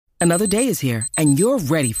Another day is here, and you're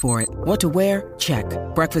ready for it. What to wear? Check.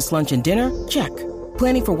 Breakfast, lunch, and dinner? Check.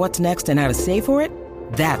 Planning for what's next and how to save for it?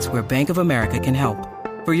 That's where Bank of America can help.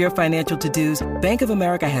 For your financial to-dos, Bank of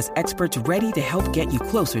America has experts ready to help get you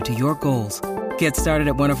closer to your goals. Get started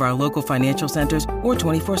at one of our local financial centers or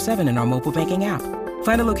 24/7 in our mobile banking app.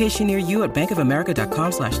 Find a location near you at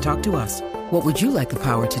bankofamerica.com/talktous. What would you like the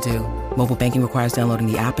power to do? Mobile banking requires downloading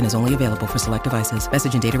the app and is only available for select devices.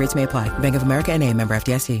 Message and data rates may apply. Bank of America N.A., member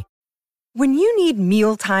FDIC. When you need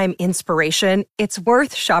mealtime inspiration, it's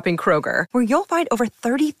worth shopping Kroger, where you'll find over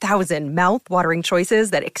 30,000 mouth-watering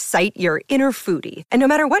choices that excite your inner foodie. And no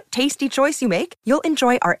matter what tasty choice you make, you'll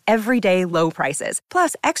enjoy our everyday low prices,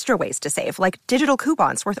 plus extra ways to save, like digital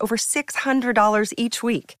coupons worth over $600 each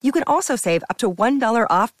week. You can also save up to $1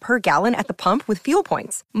 off per gallon at the pump with fuel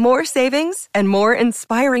points. More savings and more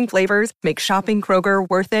inspiring flavors make shopping Kroger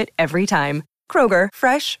worth it every time. Kroger,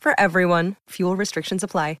 fresh for everyone. Fuel restrictions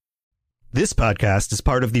apply. This podcast is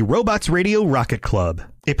part of the Robots Radio Rocket Club,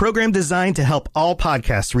 a program designed to help all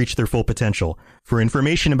podcasts reach their full potential. For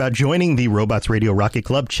information about joining the Robots Radio Rocket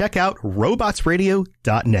Club, check out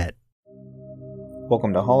robotsradio.net.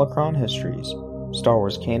 Welcome to Holocron Histories, Star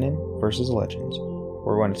Wars Canon versus Legends,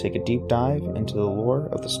 where we're going to take a deep dive into the lore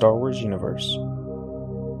of the Star Wars universe.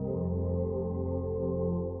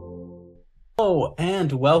 Hello,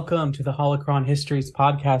 and welcome to the Holocron Histories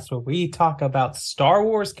podcast, where we talk about Star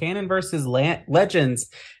Wars canon versus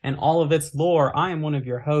legends and all of its lore. I am one of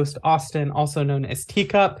your hosts, Austin, also known as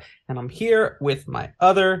Teacup, and I'm here with my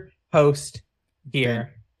other host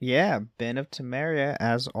here. Ben of Temeria,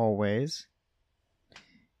 as always.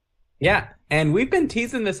 Yeah, and we've been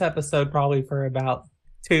teasing this episode probably for about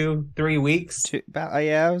 2-3 weeks.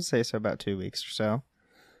 I would say so, about 2 weeks or so.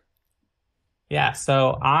 Yeah,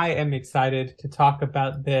 so I am excited to talk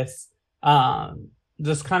about this.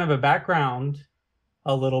 Just kind of a background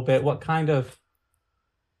a little bit. What kind of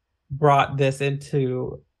brought this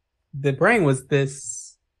into the brain was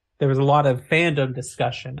this. There was a lot of fandom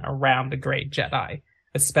discussion around the Great Jedi,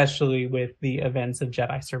 especially with the events of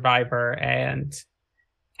Jedi Survivor and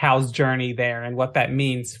Cal's journey there and what that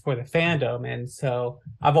means for the fandom. And so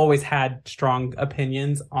I've always had strong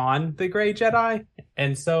opinions on the Grey Jedi.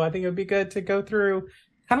 And so I think it would be good to go through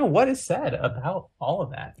kind of what is said about all of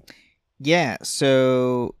that. Yeah,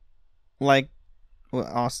 so like what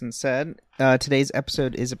Austin said, today's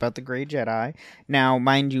episode is about the Grey Jedi. Now,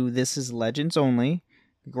 mind you, this is Legends only.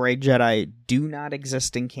 Grey Jedi do not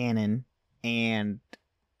exist in canon, and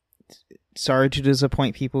sorry to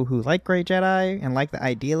disappoint people who like Grey Jedi and like the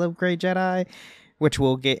ideal of Grey Jedi, which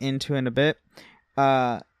we'll get into in a bit.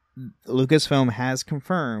 Lucasfilm has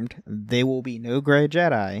confirmed there will be no Grey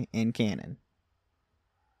Jedi in canon.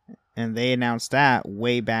 And they announced that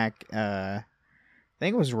way back, I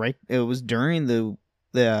think it was during the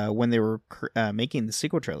when they were making the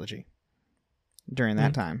sequel trilogy. During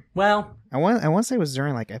that time. Well, I want to say it was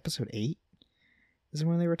during like episode 8. Is it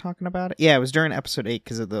when they were talking about it? Yeah, it was during episode 8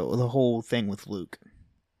 because of the whole thing with Luke.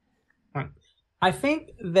 I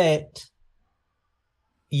think that,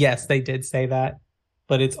 yes, they did say that,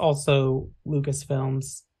 but it's also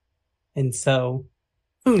Lucasfilms, and so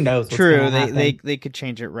who knows what's True, gonna happen. they could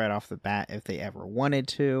change it right off the bat if they ever wanted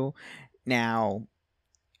to. Now,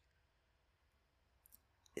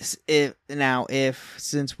 if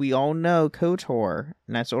since we all know KOTOR,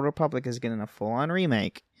 Knights of the Old Republic is getting a full-on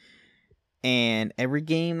remake, and every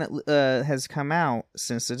game that has come out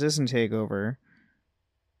since the Disney takeover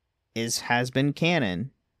has been canon,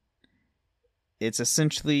 it's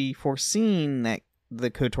essentially foreseen that the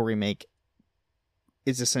KOTOR remake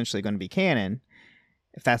is essentially going to be canon.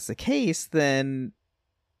 If that's the case, then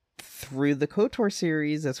through the KOTOR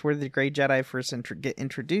series, that's where the Grey Jedi first get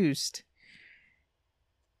introduced.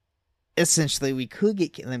 Essentially, we could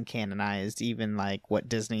get them canonized, even like what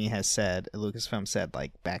Disney has said, Lucasfilm said,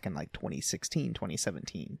 like back in like 2016,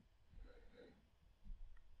 2017.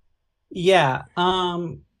 Yeah,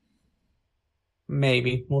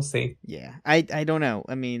 maybe. We'll see. Yeah, I don't know.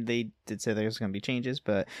 I mean, they did say there's going to be changes,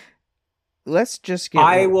 but let's just get...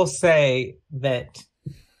 I will say that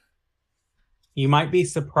you might be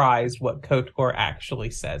surprised what KOTOR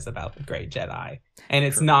actually says about the Grey Jedi. And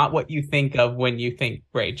it's not what you think of when you think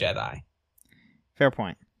Grey Jedi. Fair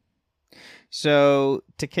point. So,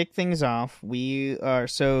 to kick things off, the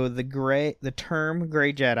term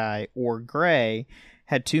Grey Jedi, or Grey,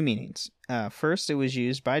 had two meanings. First, it was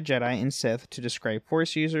used by Jedi and Sith to describe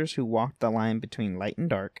Force users who walked the line between light and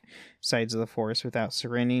dark sides of the Force without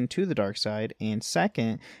surrendering to the dark side. And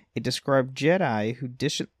second, it described Jedi who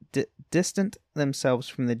distanced themselves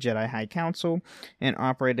from the Jedi High Council and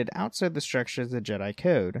operated outside the structures of the Jedi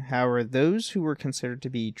Code. However, those who were considered to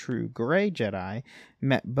be true Grey Jedi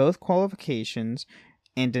met both qualifications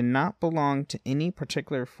and did not belong to any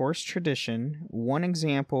particular Force tradition. One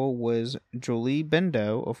example was Jolie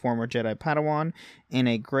Bendo, a former Jedi Padawan, and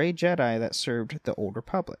a Grey Jedi that served the Old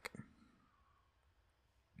Republic.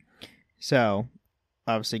 So,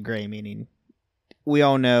 obviously Grey meaning... We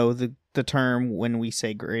all know the term when we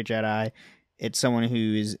say Grey Jedi, it's someone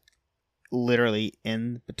who is literally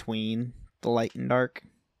in between the light and dark.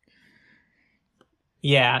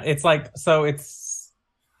 Yeah, it's like, so it's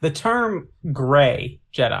the term Grey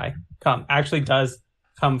Jedi actually does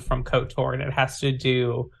come from KOTOR, and it has to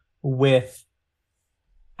do with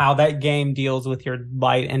how that game deals with your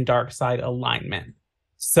light and dark side alignment.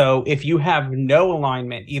 So if you have no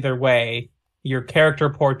alignment either way, your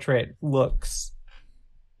character portrait looks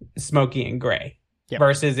smoky and gray. Yep.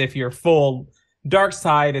 Versus if you're full dark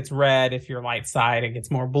side, it's red. If you're light side, it gets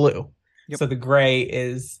more blue. Yep. So the gray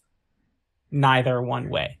is neither one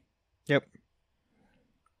way. Yep.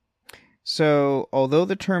 So, although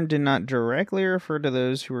the term did not directly refer to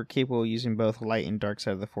those who were capable of using both light and dark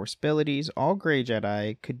side of the Force abilities, all Grey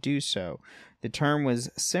Jedi could do so. The term was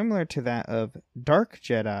similar to that of Dark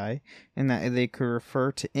Jedi in that they could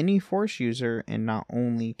refer to any Force user and not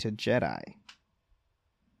only to Jedi.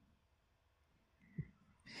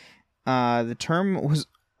 The term was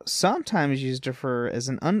sometimes used to refer as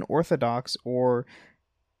an unorthodox or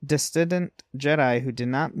dissident Jedi who did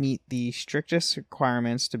not meet the strictest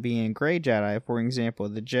requirements to be a Grey Jedi. For example,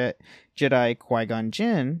 the Jedi Qui-Gon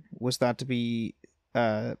Jinn was thought to be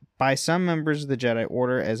by some members of the Jedi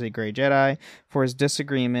Order as a Grey Jedi for his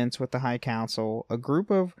disagreements with the High Council. A group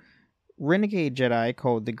of renegade Jedi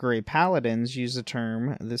called the Grey Paladins used the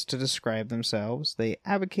term this to describe themselves. They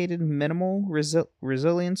advocated minimal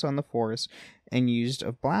resilience on the Force and used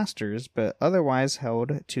of blasters, but otherwise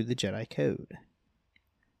held to the Jedi Code.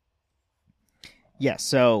 Yes,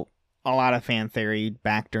 so a lot of fan theory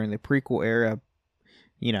back during the prequel era,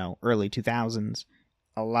 early 2000s.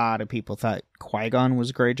 A lot of people thought Qui-Gon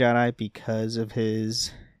was Grey Jedi because of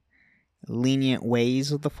his lenient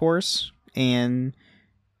ways of the Force and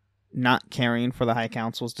not caring for the High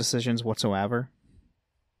Council's decisions whatsoever.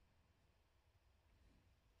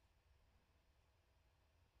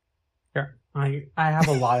 Sure. I have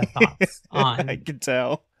a lot of thoughts on I can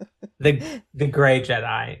tell. the Grey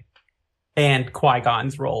Jedi and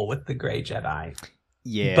Qui-Gon's role with the Grey Jedi.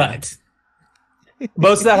 Yeah. But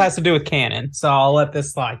most of that has to do with canon, so I'll let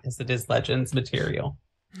this slide because it is Legends material.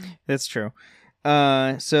 That's true.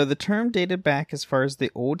 So the term dated back as far as the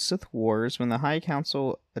Old Sith Wars, when the High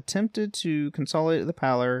Council attempted to consolidate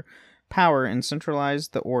the power and centralize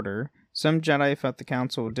the Order. Some Jedi felt the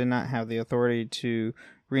Council did not have the authority to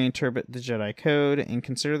reinterpret the Jedi Code and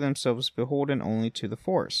consider themselves beholden only to the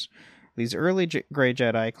Force. These early Grey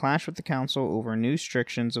Jedi clashed with the Council over new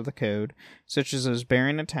restrictions of the Code, such as those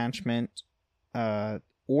bearing attachment or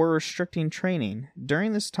restricting training.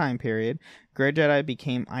 During this time period, Grey Jedi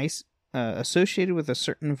became associated with a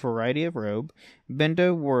certain variety of robe.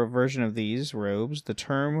 Bendo wore a version of these robes. The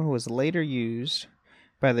term was later used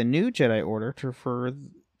by the new Jedi Order to refer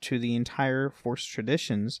to the entire Force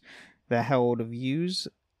traditions that held views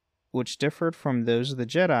which differed from those of the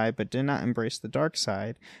Jedi but did not embrace the dark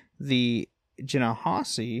side. The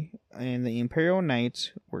Genahazi and the Imperial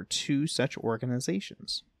Knights were two such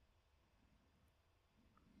organizations.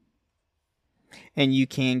 And you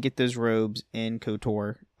can get those robes in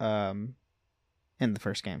KOTOR in the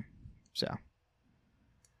first game. So.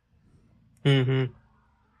 Mm-hmm.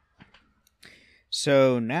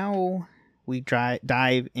 So now we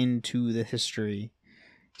dive into the history.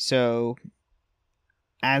 So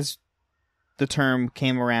as the term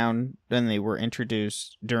came around and they were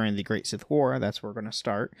introduced during the Great Sith War, that's where we're going to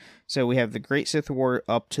start. So we have the Great Sith War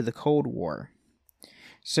up to the Cold War.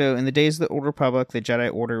 So in the days of the Old Republic, the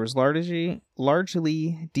Jedi Order was largely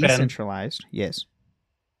decentralized. Ben. Yes.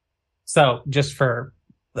 So just for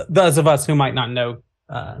those of us who might not know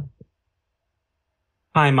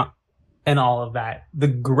time and all of that, the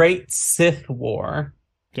Great Sith War,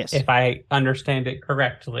 yes, if I understand it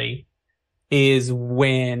correctly, is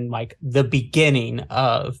when, like, the beginning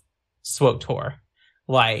of SWTOR,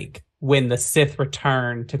 like when the Sith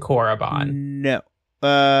returned to Korriban. No.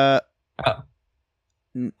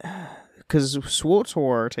 Because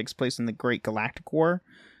SWTOR takes place in the Great Galactic War.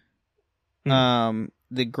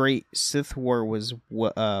 The Great Sith War was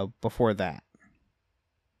before that.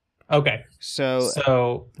 Okay.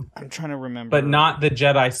 So I'm trying to remember. But not the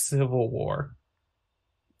Jedi Civil War.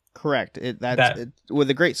 Correct. Well,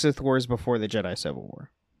 the Great Sith War is before the Jedi Civil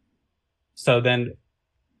War. So then,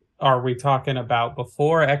 are we talking about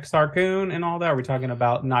before Exar Kun and all that? Are we talking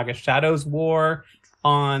about Naga Shadow's war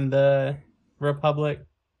on the Republic?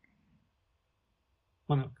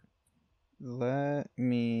 Let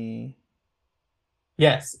me...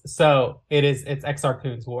 Yes, so it's Exar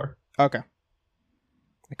Kun's war. Okay.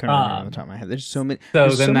 I couldn't remember on the top of my head. There's so many. So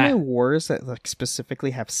there's then so many wars that like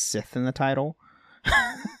specifically have Sith in the title.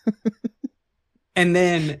 And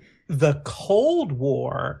then the Cold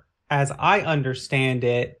War, as I understand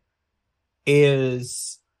it,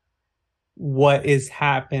 is what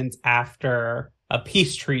happens after a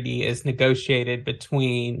peace treaty is negotiated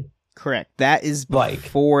between. Correct. That is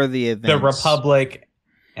before the events. The Republic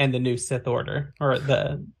and the new Sith Order, or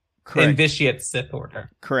the Invitiate Sith Order.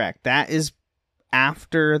 Correct. That is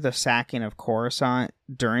after the sacking of Coruscant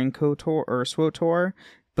during KOTOR or SWOTOR,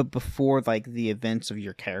 but before like the events of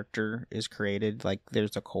your character is created. Like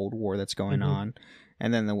there's a Cold War that's going on,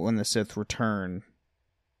 and then when the Sith return,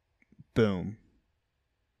 boom.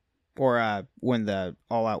 Or when the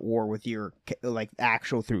all-out war with your like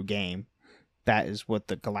actual through game, that is what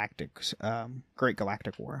the Great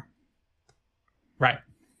Galactic War. Right.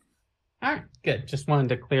 All right, good. Just wanted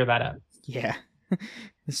to clear that up. Yeah.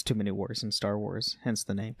 There's too many wars in Star Wars, hence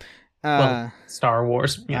the name. Star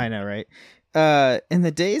Wars. Yeah. I know, right? In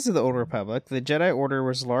the days of the Old Republic, the Jedi Order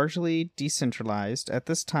was largely decentralized. At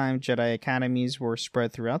this time, Jedi academies were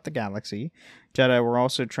spread throughout the galaxy. Jedi were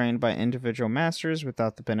also trained by individual masters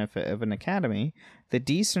without the benefit of an academy. The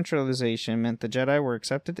decentralization meant the Jedi were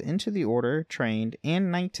accepted into the Order, trained,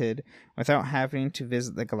 and knighted without having to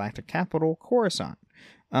visit the galactic capital, Coruscant.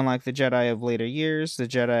 Unlike the Jedi of later years, the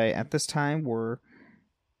Jedi at this time were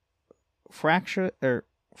fractious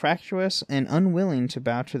and unwilling to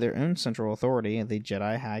bow to their own central authority, the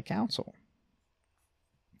Jedi High Council.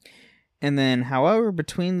 And then, however,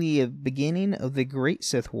 between the beginning of the Great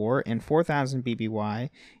Sith War in 4000 BBY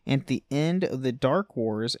and the end of the Dark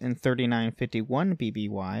Wars in 3951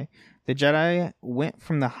 BBY, the Jedi went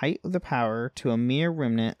from the height of the power to a mere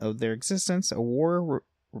remnant of their existence. A war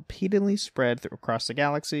repeatedly spread across the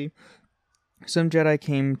galaxy. Some Jedi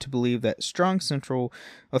came to believe that strong central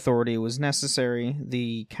authority was necessary.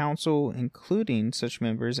 The Council, including such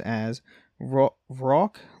members as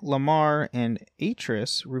Vrock, Lamar, and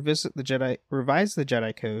Atris, revised the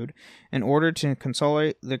Jedi Code in order to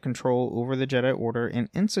consolidate the control over the Jedi Order and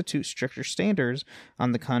institute stricter standards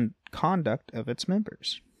on the conduct of its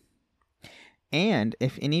members. And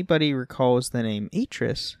if anybody recalls the name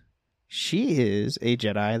Atris, she is a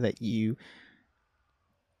Jedi that you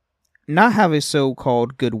not have a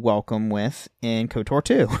so-called good welcome with in KOTOR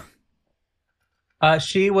 2.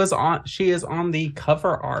 She is on the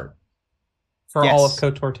cover art for all of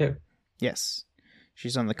KOTOR 2. Yes.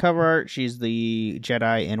 She's on the cover art. She's the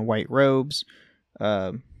Jedi in white robes,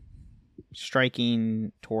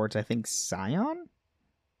 striking towards, I think, Scion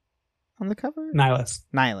on the cover?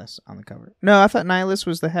 Nihilus on the cover. No, I thought Nihilus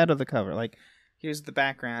was the head of the cover. Like, here's the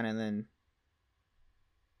background, and then...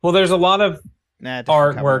 Well, there's a lot of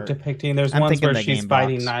artwork depicting. There's ones where she's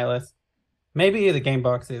fighting Nihilus. Maybe the game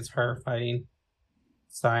box is her fighting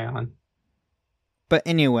Scion. But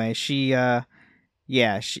anyway, she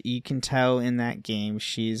you can tell in that game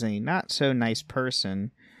she's a not so nice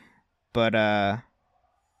person, but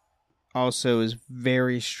also is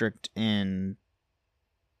very strict in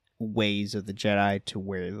ways of the Jedi to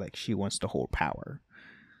where like she wants to hold power,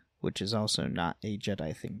 which is also not a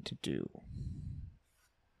Jedi thing to do.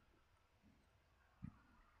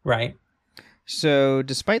 Right. So,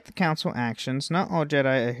 despite the Council actions, not all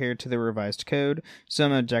Jedi adhered to the revised code.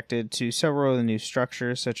 Some objected to several of the new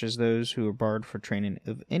structures, such as those who were barred for training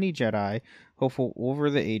of any Jedi hopeful over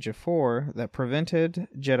the age of 4 that prevented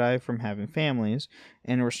Jedi from having families,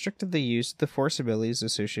 and restricted the use of the Force abilities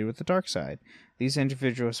associated with the dark side. These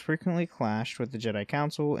individuals frequently clashed with the Jedi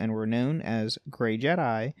Council and were known as Grey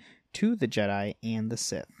Jedi to the Jedi and the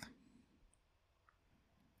Sith.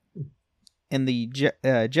 In the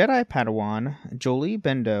Jedi Padawan, Jolee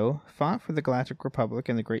Bendo fought for the Galactic Republic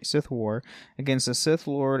in the Great Sith War against the Sith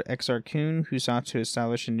Lord Exar Kun, who sought to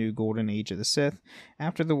establish a new Golden Age of the Sith.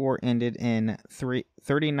 After the war ended in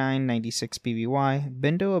 3996 BBY,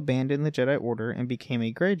 Bendo abandoned the Jedi Order and became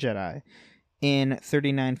a Grey Jedi. In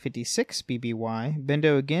 3956 BBY,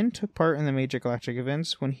 Bendo again took part in the major galactic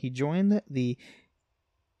events when he joined the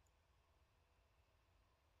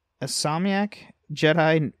Asamiak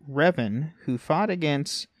Jedi Revan, who fought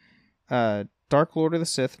against Dark Lord of the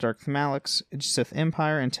Sith, Darth Malik's Sith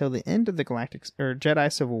Empire until the end of the Galactic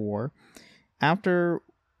Jedi Civil War. After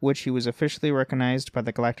which he was officially recognized by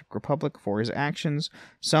the Galactic Republic for his actions.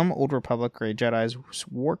 Some Old Republic Grey Jedis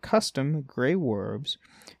wore custom gray robes.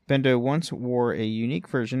 Bendo once wore a unique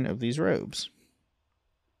version of these robes.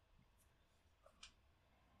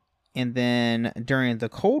 And then during the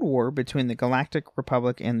Cold War between the Galactic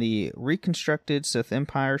Republic and the reconstructed Sith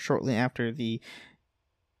Empire, shortly after the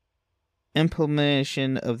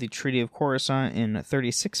implementation of the Treaty of Coruscant in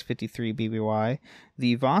 3653 BBY,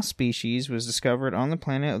 the Voss species was discovered on the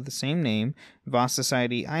planet of the same name. Voss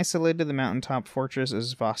society isolated the mountaintop fortress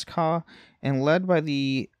as Voss Ka, and led by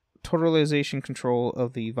the totalization control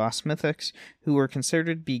of the Voss Mythics, who were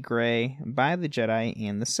considered to be gray by the Jedi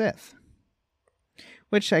and the Sith.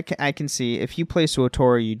 Which I can see. If you play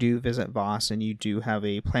SWTOR, you do visit Voss, and you do have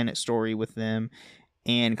a planet story with them,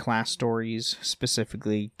 and class stories,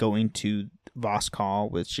 specifically going to Voss Call,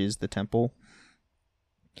 which is the temple.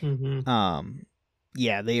 Mm-hmm.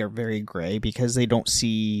 Yeah, they are very gray because they don't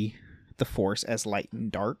see the Force as light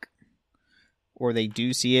and dark. Or they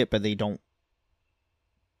do see it, but they don't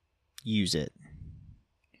use it.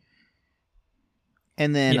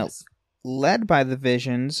 And then, Yes. led by the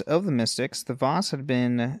visions of the mystics, the Voss had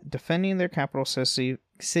been defending their capital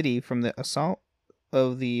city from the assault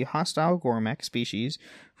of the hostile Gormak species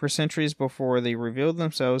for centuries before they revealed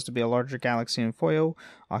themselves to be a larger galaxy and foil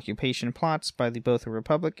occupation plots by both the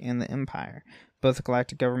Republic and the Empire. Both the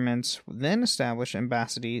galactic governments then established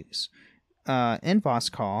embassies in Voss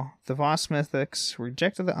Call. The Voss Mythics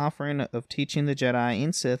rejected the offering of teaching the Jedi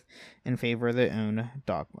and Sith in favor of their own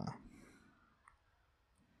dogma.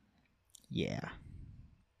 Yeah.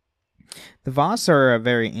 The Voss are a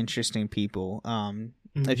very interesting people.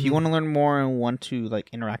 If you want to learn more and want to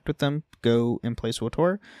interact with them, go and play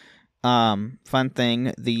SWTOR. Fun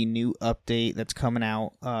thing, the new update that's coming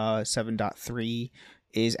out, 7.3,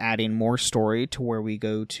 is adding more story to where we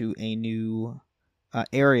go to a new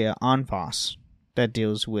area on Voss that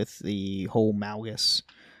deals with the whole Malgus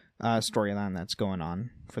storyline that's going on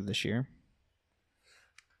for this year.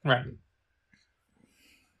 Right.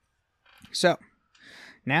 So,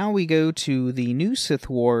 now we go to the new Sith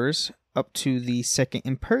Wars up to the Second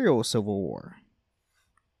Imperial Civil War.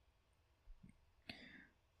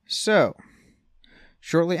 So,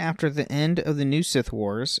 shortly after the end of the new Sith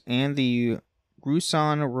Wars and the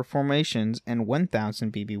Ruusan reformations in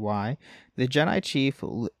 1000 BBY, the Jedi Chief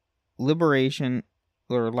Librarian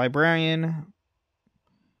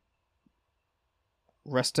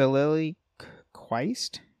Restaleli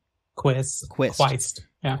Quist.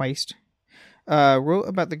 Yeah. Quist. Wrote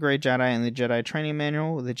about the Grey Jedi in the Jedi training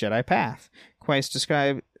manual, The Jedi Path. Quist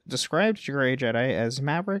described Grey Jedi as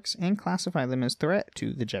mavericks and classified them as threat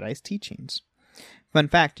to the Jedi's teachings. Fun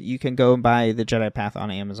fact, you can go and buy The Jedi Path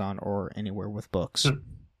on Amazon or anywhere with books.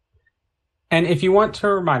 And if you want a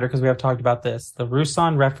reminder, because we have talked about this, the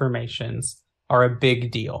Ruusan reformations are a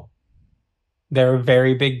big deal. They're a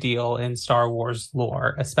very big deal in Star Wars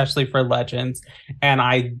lore, especially for Legends, and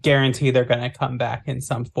I guarantee they're going to come back in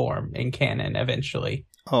some form in canon eventually.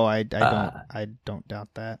 Oh, I don't doubt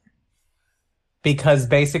that. Because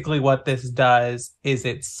basically what this does is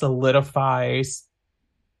it solidifies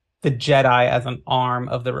the Jedi as an arm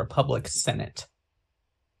of the Republic Senate.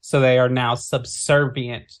 So they are now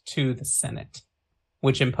subservient to the Senate,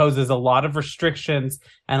 which imposes a lot of restrictions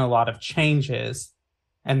and a lot of changes.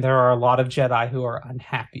 And there are a lot of Jedi who are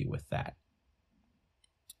unhappy with that.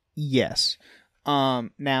 Yes.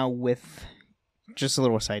 Now with just a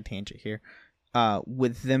little side tangent here,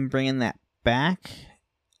 with them bringing that back,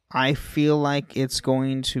 I feel like it's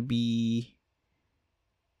going to be,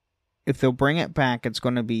 if they'll bring it back, it's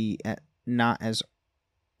going to be it's not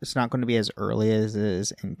going to be as early as it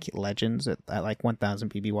is in Legends at like 1000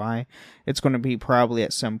 PBY. It's going to be probably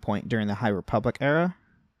at some point during the High Republic era.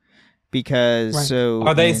 Because right. so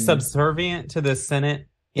are they subservient to the Senate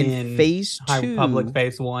in Phase 2? High Republic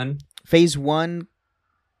Phase 1? Phase 1,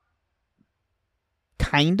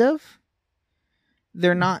 kind of.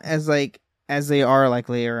 They're not as they are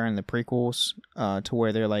later in the prequels, to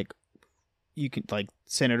where they're you can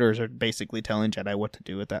senators are basically telling Jedi what to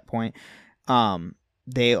do at that point.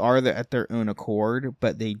 They are at their own accord,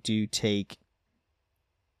 but they do take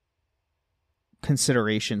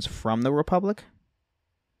considerations from the Republic.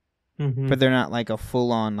 Mm-hmm. But they're not a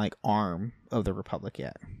full-on arm of the Republic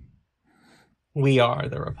yet. We are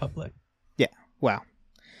the Republic. Yeah. Wow.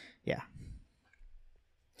 Yeah.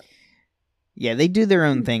 Yeah, they do their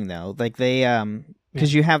own thing though.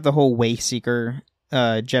 Because you have the whole Wayseeker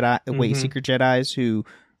Wayseeker Jedis who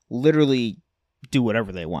literally do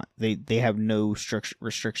whatever they want. They have no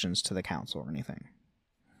restrictions to the Council or anything.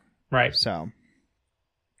 Right. So,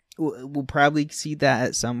 we'll probably see that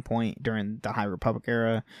at some point during the High Republic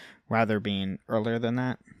era, rather being earlier than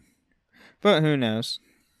that. But who knows?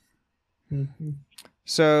 Mm-hmm.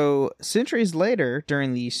 So, centuries later,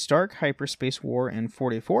 during the Stark Hyperspace War in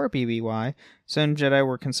 44 BBY, some Jedi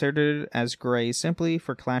were considered as gray simply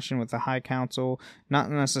for clashing with the High Council, not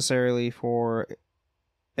necessarily for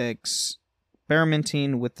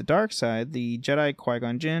experimenting with the dark side. The Jedi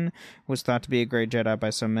Qui-Gon Jinn was thought to be a gray Jedi by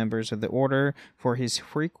some members of the Order for his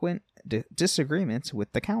frequent disagreements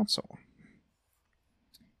with the Council.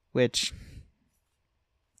 Which,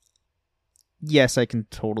 yes, I can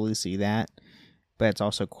totally see that. But it's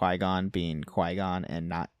also Qui-Gon being Qui-Gon and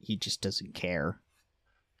not, he just doesn't care.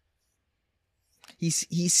 He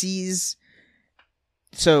sees,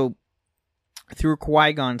 so through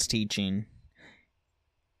Qui-Gon's teaching,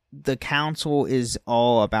 the Council is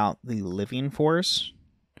all about the living force,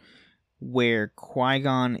 where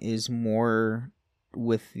Qui-Gon is more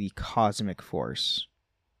with the cosmic force.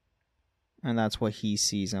 And that's what he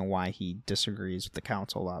sees and why he disagrees with the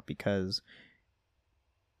Council a lot, because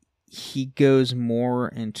he goes more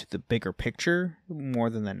into the bigger picture more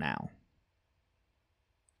than the now.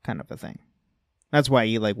 Kind of a thing. That's why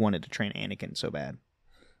he wanted to train Anakin so bad.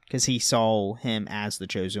 Because he saw him as the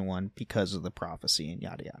chosen one because of the prophecy and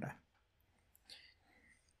yada yada.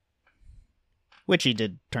 Which he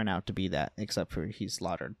did turn out to be that, except for he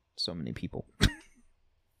slaughtered so many people.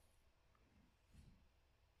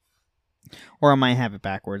 Or I might have it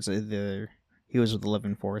backwards. He was with the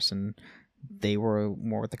living force and they were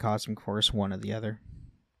more with the cosmic force, one or the other.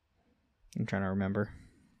 I'm trying to remember.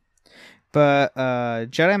 But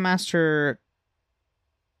Jedi Master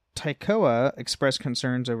Taikoa expressed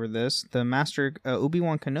concerns over this. The Master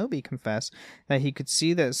Obi-Wan Kenobi confessed that he could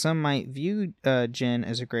see that some might view Jin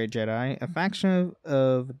as a gray Jedi. A faction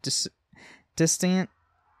of distant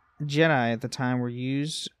Jedi at the time were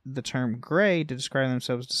used the term gray to describe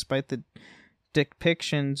themselves despite the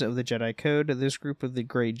depictions of the Jedi Code. This group of the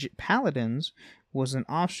Grey Paladins was an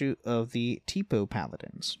offshoot of the Tipo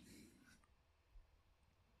Paladins.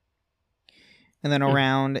 And then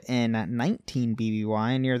around in 19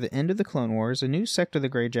 BBY, near the end of the Clone Wars, a new sect of the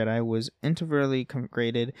Grey Jedi was integrally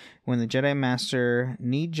created when the Jedi Master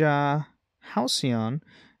Nija Halcyon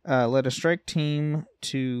led a strike team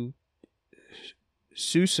to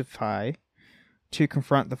Susify to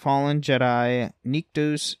confront the fallen Jedi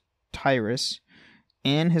Niktos Tyrus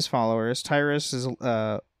and his followers. Tyrus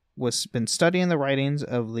was been studying the writings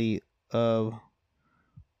of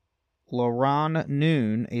Loran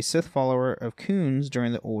Noon, a Sith follower of Kuhn's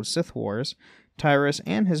during the old Sith Wars. Tyrus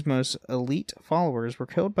and his most elite followers were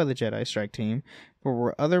killed by the Jedi strike team, but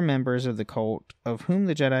were other members of the cult of whom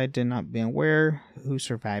the Jedi did not be aware who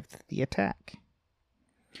survived the attack.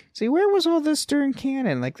 See, where was all this during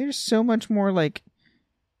canon? There's so much more,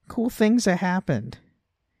 cool things that happened.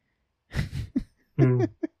 And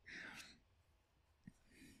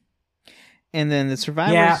then the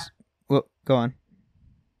survivors... Yeah. Well, go on.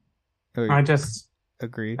 Oh, I just...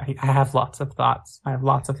 agree. I have lots of thoughts.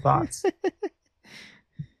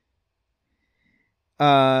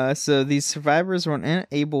 So these survivors were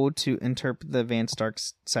unable to interpret the advanced dark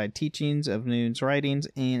side teachings of Noon's writings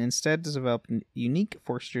and instead developed a unique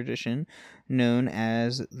Force tradition known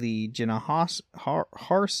as the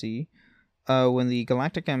Jinaharsi. When the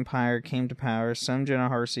Galactic Empire came to power, some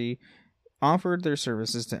Jinaharsi offered their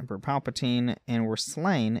services to Emperor Palpatine and were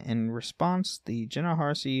slain. In response, the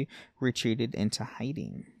Jinaharsi retreated into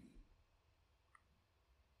hiding.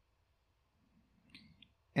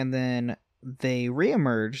 And then they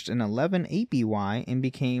reemerged in 11 ABY and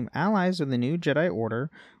became allies of the New Jedi Order.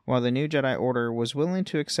 While the New Jedi Order was willing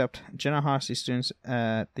to accept Jinaharsi students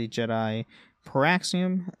at the Jedi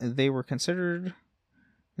Paraxium, they were considered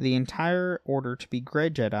the entire order to be Grey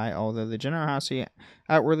Jedi, although the Jinaharsi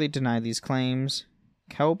outwardly denied these claims.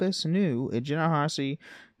 Kelbus Nu, a Jinaharsi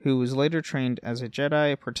who was later trained as a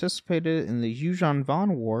Jedi, participated in the Yuuzhan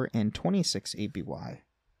Vong War in 26 ABY.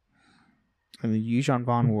 And the Yuuzhan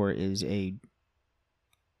Vong War is a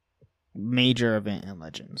major event in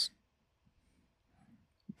Legends.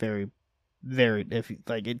 Very, very,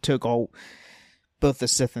 it took both the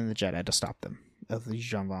Sith and the Jedi to stop them, of the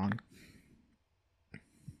Yuuzhan Vong.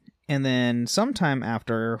 And then sometime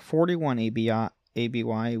after 41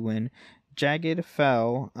 ABY, when Jagged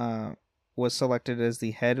Fell was selected as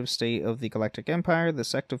the head of state of the Galactic Empire, the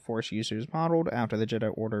sect of Force users modeled after the Jedi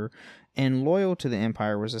Order and loyal to the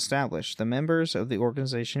Empire was established. The members of the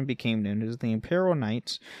organization became known as the Imperial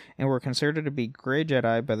Knights and were considered to be Grey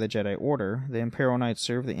Jedi by the Jedi Order. The Imperial Knights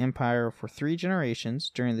served the Empire for 3 generations.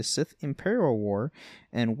 During the Sith Imperial War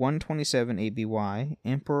in 127 ABY,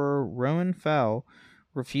 Emperor Roan Fel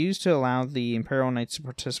refused to allow the Imperial Knights to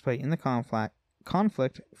participate in the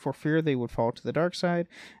conflict for fear they would fall to the dark side,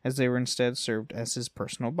 as they were instead served as his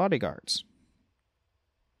personal bodyguards.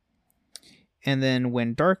 And then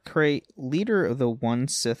when Darth Krayt, leader of the One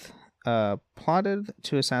Sith, plotted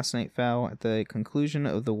to assassinate Fel at the conclusion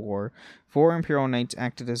of the war, 4 Imperial Knights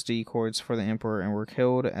acted as decoys for the Emperor and were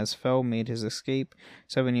killed as Fel made his escape.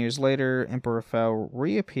 7 years later, Emperor Fel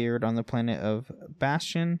reappeared on the planet of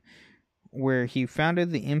Bastion, where he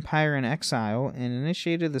founded the Empire in exile and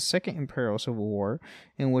initiated the Second Imperial Civil War,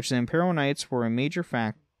 in which the Imperial Knights were a major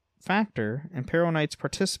factor. Imperial Knights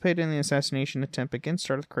participated in the assassination attempt against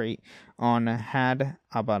Darth Krayt on Had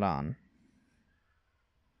Abaddon.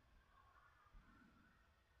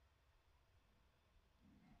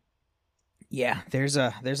 Yeah, there's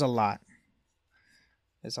a lot.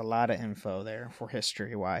 There's a lot of info there for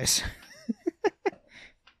history-wise.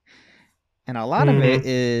 And a lot of it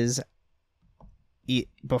is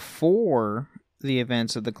before the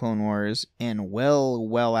events of the Clone Wars and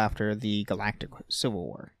well after the Galactic Civil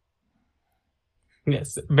War.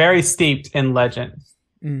 Yes, very steeped in legend.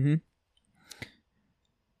 Mm-hmm.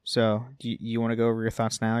 So, do you want to go over your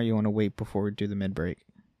thoughts now, or you want to wait before we do the mid-break?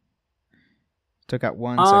 Took out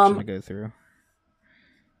one section to go through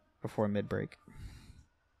before mid-break.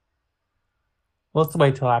 Let's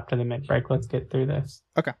wait till after the mid-break. Let's get through this.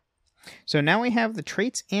 Okay. So now we have the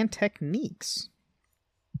traits and techniques.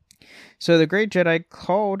 So the great Jedi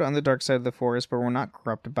called on the dark side of the Force, but were not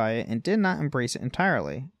corrupted by it and did not embrace it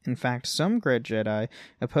entirely. In fact, some great Jedi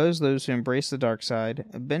opposed those who embraced the dark side.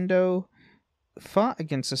 Bendo fought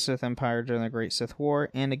against the Sith Empire during the Great Sith War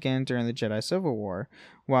and again during the Jedi Civil War.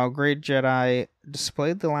 While great Jedi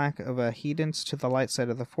displayed the lack of adherence to the light side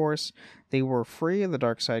of the Force, they were free of the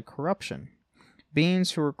dark side corruption.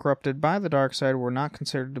 Beings who were corrupted by the dark side were not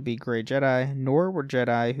considered to be great Jedi, nor were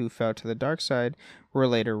Jedi who fell to the dark side were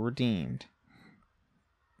later redeemed.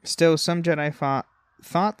 Still, some Jedi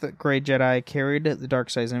thought that great Jedi carried the dark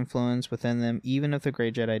side's influence within them, even if the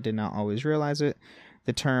great Jedi did not always realize it.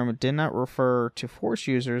 The term did not refer to Force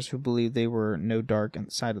users who believed they were no dark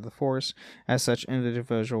side of the Force, as such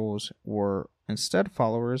individuals were instead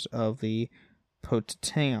followers of the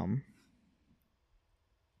Potentate.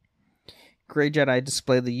 Grey Jedi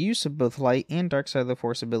displayed the use of both light and dark side of the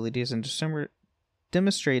Force abilities and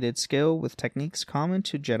demonstrated skill with techniques common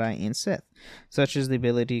to Jedi and Sith, such as the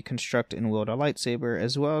ability to construct and wield a lightsaber,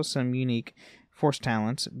 as well as some unique Force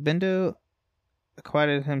talents. Bendo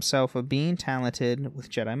acquitted himself of being talented with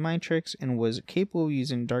Jedi mind tricks and was capable of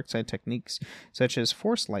using dark side techniques such as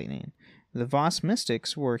Force lightning. The Voss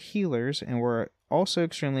mystics were healers and were also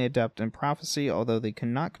extremely adept in prophecy, although they could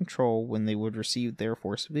not control when they would receive their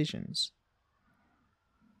Force visions.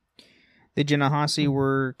 The Genasazi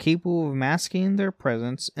were capable of masking their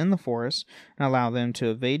presence in the Force and allow them to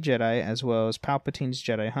evade Jedi, as well as Palpatine's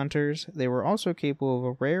Jedi hunters. They were also capable of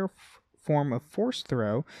a rare form of Force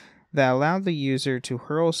throw that allowed the user to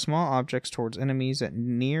hurl small objects towards enemies at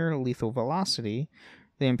near lethal velocity.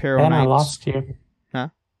 The Imperial Knights... I lost you. Huh?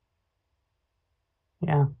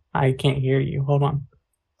 Yeah, I can't hear you. Hold on.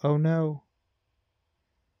 Oh no.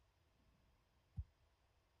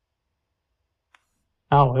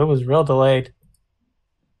 Oh, it was real delayed.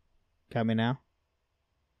 Got me now?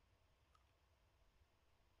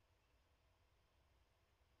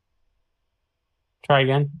 Try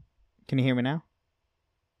again. Can you hear me now?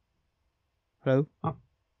 Hello? Oh.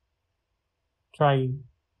 Try.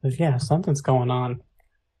 Yeah, something's going on.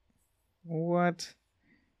 What?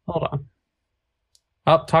 Hold on.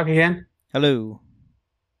 Oh, talk again. Hello?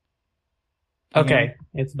 Okay,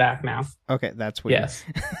 it's back now. Okay, that's weird. Yes.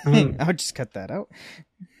 I'll just cut that out.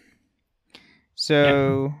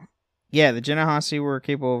 So, yeah, the Genasazi were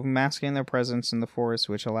capable of masking their presence in the Force,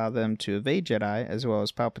 which allowed them to evade Jedi, as well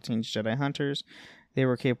as Palpatine's Jedi hunters. They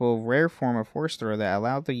were capable of a rare form of Force throw that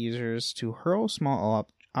allowed the users to hurl small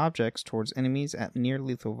objects towards enemies at near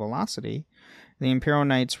lethal velocity. The Imperial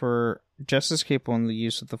Knights were just as capable in the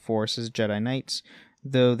use of the Force as Jedi Knights,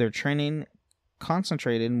 though their training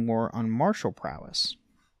concentrated more on martial prowess.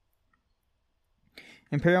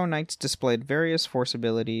 Imperial Knights displayed various Force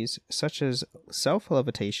abilities, such as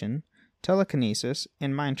self-levitation, telekinesis,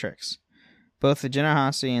 and mind tricks. Both the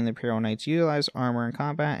Genasazi and the Imperial Knights utilized armor in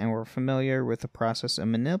combat and were familiar with the process of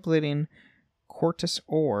manipulating Cortus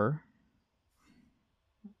ore,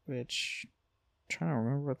 which I'm trying to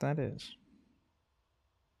remember what that is.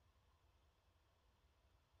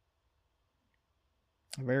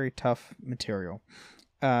 A very tough material.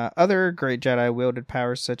 Other great Jedi wielded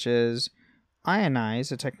powers such as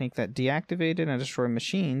Ionize, a technique that deactivated and destroyed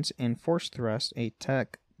machines, and Force Thrust, a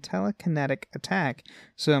telekinetic attack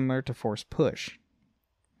similar to Force Push.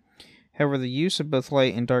 However, the use of both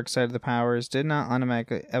light and dark side of the powers did not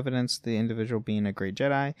automatically evidence the individual being a great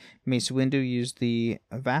Jedi. Mace Windu used the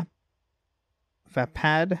Vapad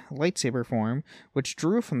lightsaber form, which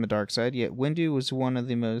drew from the dark side, yet Windu was one of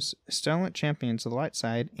the most stalwart champions of the light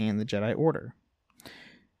side and the Jedi Order.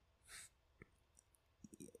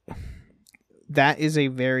 That is a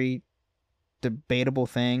very debatable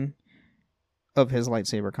thing of his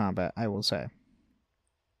lightsaber combat, I will say.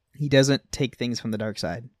 He doesn't take things from the dark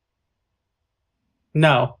side.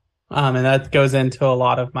 No. And that goes into a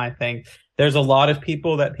lot of my thing. There's a lot of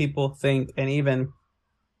people that people think, and even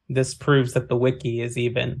this proves that the wiki is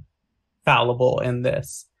even fallible in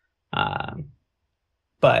this.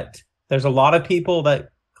 But there's a lot of people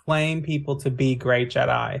that claim people to be gray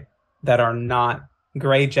Jedi that are not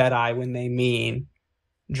gray Jedi when they mean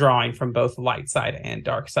drawing from both light side and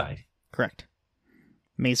dark side. Correct.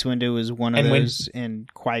 Mace Windu is one of those, and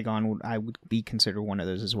Qui-Gon I would be considered one of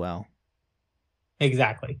those as well.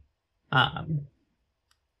 Exactly. But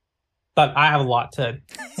I have a lot to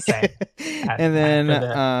say. And then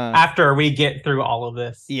after we get through all of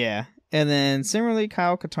this. Yeah. And then similarly,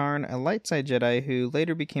 Kyle Katarn, a light side Jedi who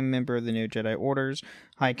later became a member of the New Jedi Order's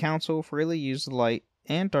High Council, freely used the light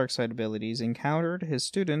and dark side abilities, encountered his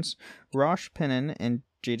students Rosh Pennon and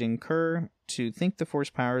Jaden Kerr to think the Force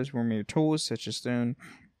powers were mere tools such as stone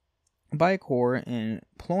by a core,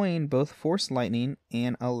 employing both Force lightning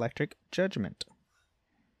and electric judgment.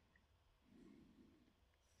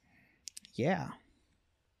 Yeah.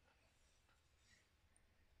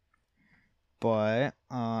 But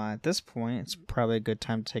at this point, it's probably a good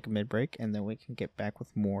time to take a mid-break, and then we can get back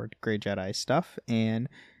with more Grey Jedi stuff and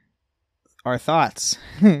our thoughts,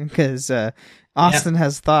 because Austin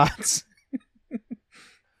has thoughts.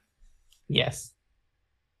 Yes.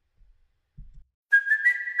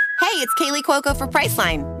 Hey, it's Kaylee Cuoco for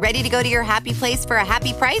Priceline. Ready to go to your happy place for a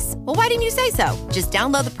happy price? Well, why didn't you say so? Just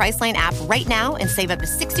download the Priceline app right now and save up to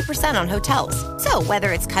 60% on hotels. So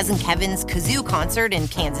whether it's Cousin Kevin's Kazoo Concert in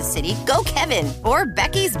Kansas City, go Kevin, or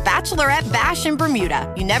Becky's Bachelorette Bash in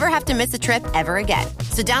Bermuda, you never have to miss a trip ever again.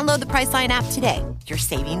 So download the Priceline app today. Your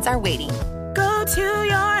savings are waiting. Go to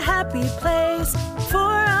your happy place for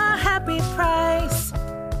a happy price.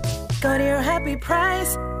 Go to your happy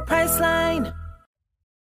price, Priceline.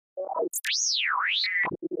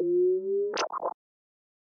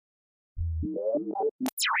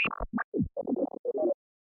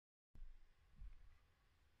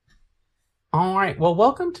 All right. Well,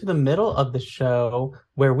 welcome to the middle of the show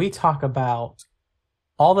where we talk about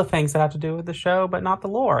all the things that have to do with the show, but not the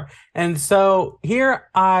lore. And so here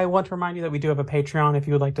I want to remind you that we do have a Patreon. If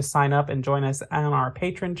you would like to sign up and join us on our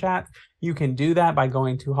patron chat, you can do that by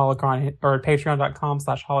going to holocron or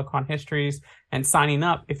patreon.com/holocronhistories and signing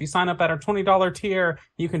up. If you sign up at our $20 tier,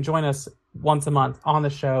 you can join us once a month on the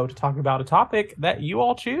show to talk about a topic that you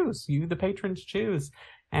all choose, you the patrons choose.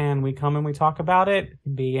 And we come and we talk about it. It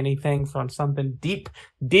can be anything from something deep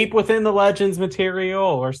within the Legends material,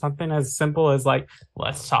 or something as simple as like,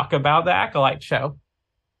 let's talk about the Acolyte show.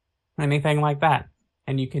 Anything like that.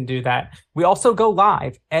 And you can do that. We also go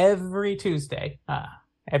live every Tuesday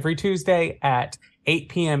at 8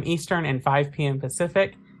 p.m. Eastern and 5 p.m.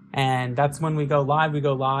 Pacific. And that's when we go live. We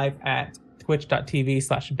go live at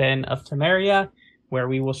twitch.tv/Ben of Temeria, where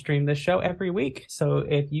we will stream this show every week. So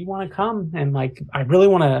if you want to come and I really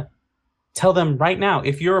want to tell them right now,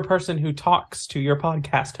 if you're a person who talks to your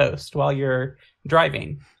podcast host while you're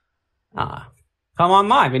driving, come on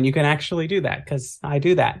live, and you can actually do that, because I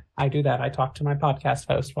do that. I talk to my podcast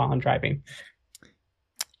host while I'm driving.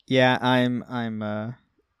 Yeah, I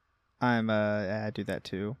do that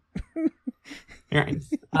too. Right.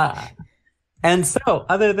 And so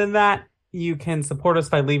other than that, you can support us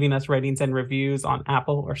by leaving us ratings and reviews on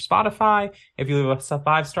Apple or Spotify. If you leave us a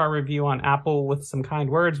 5-star review on Apple with some kind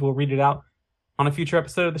words, we'll read it out on a future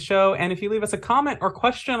episode of the show. And if you leave us a comment or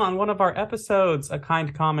question on one of our episodes, a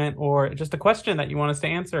kind comment or just a question that you want us to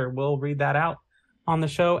answer, we'll read that out on the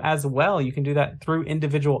show as well. You can do that through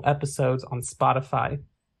individual episodes on Spotify.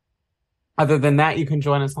 Other than that, you can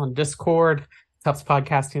join us on Discord, Tufts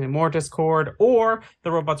Podcasting and More Discord, or the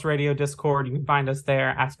Robots Radio Discord. You can find us there,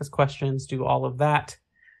 ask us questions, do all of that.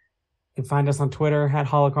 You can find us on Twitter at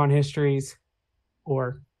Holocron Histories,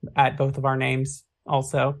 or at both of our names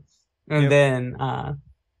also. And then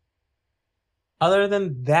other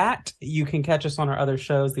than that, you can catch us on our other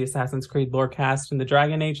shows, the Assassin's Creed Lorecast and the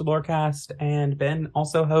Dragon Age Lorecast. And Ben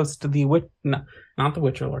also hosts not the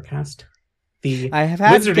Witcher Lorecast. I have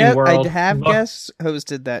guests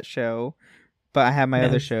hosted that show. But I have my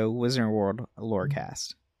other show, Wizarding World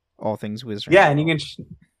Lorecast, all things Wizarding. Yeah, World. and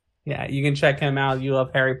you can check him out. You love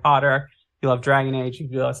Harry Potter, you love Dragon Age, you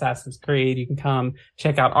love Assassin's Creed, you can come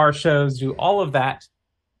check out our shows, do all of that.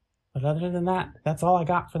 But other than that, that's all I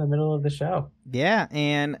got for the middle of the show. Yeah,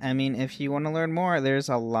 and I mean, if you want to learn more, there's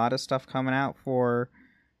a lot of stuff coming out for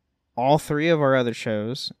all three of our other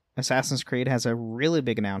shows. Assassin's Creed has a really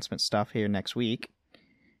big announcement stuff here next week.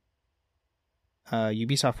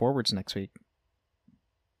 Ubisoft Forward's next week.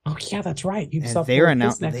 Oh yeah, that's right. Ubisoft They're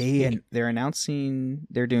announcing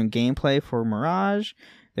they're doing gameplay for Mirage.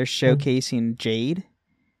 They're showcasing Jade,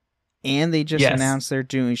 and they just announced they're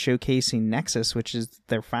showcasing Nexus, which is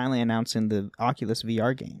they're finally announcing the Oculus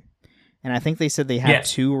VR game. And I think they said they have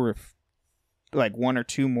one or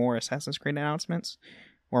two more Assassin's Creed announcements,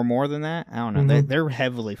 or more than that. I don't know. They're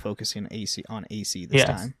heavily focusing on AC this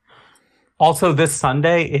time. Also, this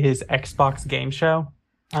Sunday is Xbox Game Show,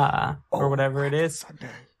 or whatever it is. Sunday.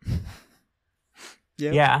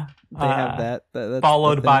 Yeah, they have that. That's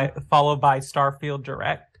followed by Starfield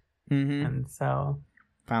Direct, and so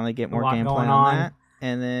finally get more gameplay on that.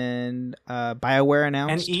 And then BioWare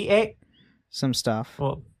announced and EA some stuff.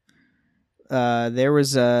 Well, there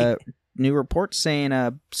was a new report saying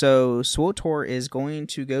so SWTOR is going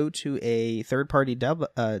to go to a third-party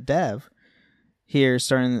dev here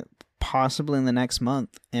starting possibly in the next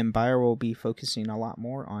month, and BioWare will be focusing a lot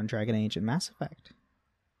more on Dragon Age and Mass Effect.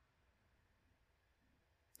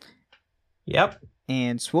 Yep.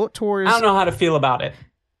 And SWTOR I don't know how to feel about it.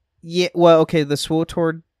 Yeah, well, okay, the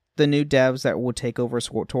SWTOR, the new devs that will take over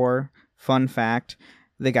SWTOR, fun fact,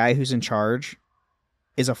 the guy who's in charge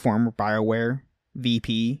is a former BioWare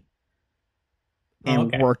VP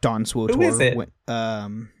and worked on SWTOR. Who is it?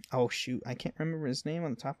 Oh, shoot, I can't remember his name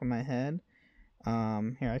on the top of my head.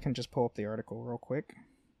 Here, I can just pull up the article real quick.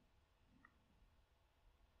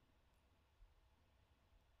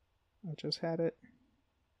 I just had it.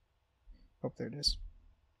 Oh, there it is.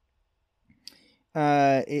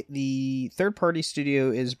 The third-party studio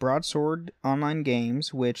is Broadsword Online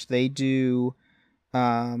Games, which they do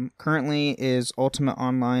currently is Ultimate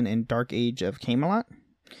Online and Dark Age of Camelot.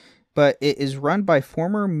 But it is run by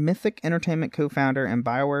former Mythic Entertainment co-founder and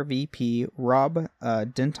BioWare VP Rob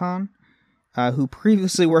Denton, who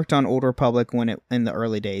previously worked on Old Republic in the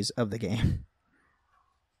early days of the game.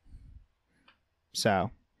 So,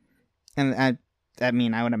 and I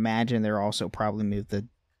mean, I would imagine they're also probably moved the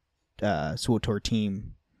SWTOR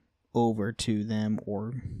team over to them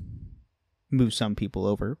or move some people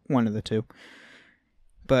over, one of the two.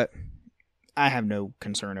 But I have no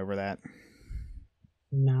concern over that.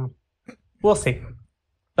 No. We'll see.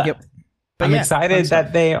 But But I'm yeah, excited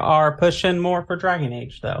that they are pushing more for Dragon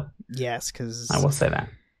Age, though. Yes, because I will say that.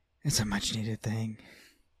 It's a much needed thing.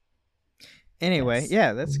 Anyway,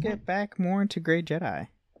 yeah, let's get back more into Grey Jedi.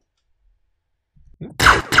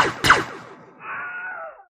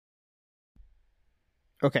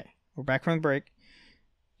 Okay, we're back from the break.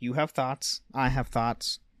 You have thoughts. I have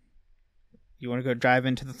thoughts. You want to go dive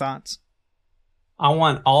into the thoughts? I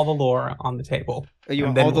want all the lore on the table. You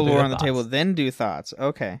want all the lore on the table, then do thoughts.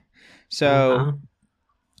 Okay. So,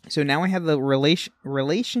 so now we have the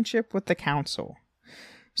relationship with the Council.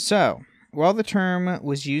 So, while the term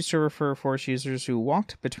was used to refer Force users who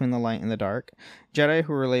walked between the light and the dark, Jedi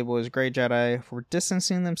who were labeled as Grey Jedi were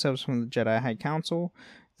distancing themselves from the Jedi High Council.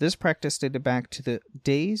 This practice dated back to the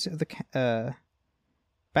days of the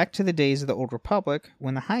Old Republic,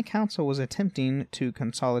 when the High Council was attempting to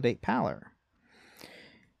consolidate power.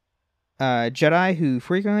 Jedi who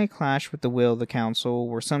frequently clashed with the will of the Council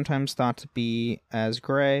were sometimes thought to be as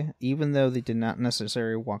Grey, even though they did not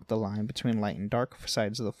necessarily walk the line between light and dark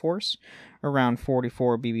sides of the Force. Around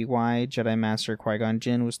 44 BBY, Jedi Master Qui-Gon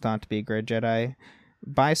Jinn was thought to be a Grey Jedi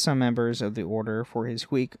by some members of the Order for his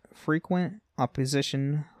frequent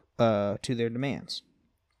opposition to their demands.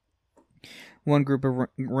 One group of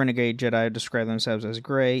renegade Jedi described themselves as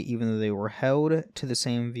Grey, even though they were held to the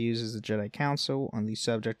same views as the Jedi Council on the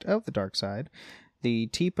subject of the dark side. The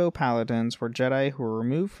Tipo Paladins were Jedi who were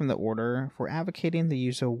removed from the Order for advocating the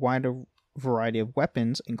use of a wider variety of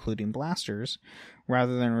weapons, including blasters,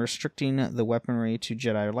 rather than restricting the weaponry to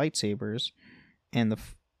Jedi lightsabers,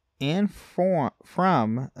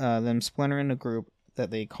 from them splintering a group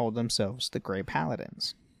that they called themselves the Grey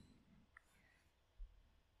Paladins.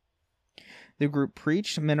 The group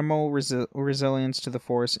preached minimal resilience to the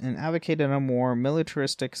Force and advocated a more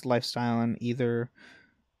militaristic lifestyle than either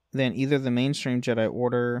the mainstream Jedi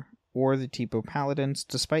Order or the Tipo Paladins.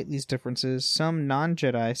 Despite these differences, some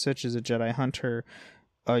non-Jedi, such as a Jedi Hunter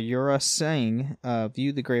Yura Singh,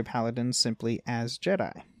 view the Grey Paladins simply as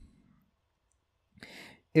Jedi.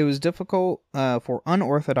 It was difficult for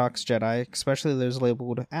unorthodox Jedi, especially those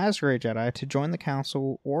labeled as Grey Jedi, to join the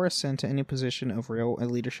Council or ascend to any position of real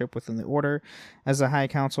leadership within the Order. As the High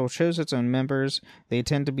Council chose its own members, they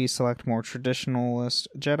tend to be select more traditionalist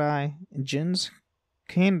Jedi. Jin's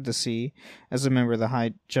candidacy as a member of the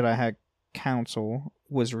High Council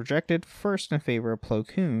was rejected first in favor of Plo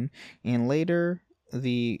Koon, and later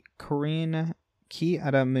the Korean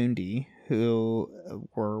Ki-Adi-Mundi, who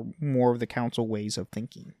were more of the council ways of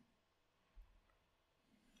thinking.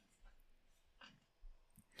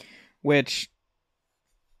 Which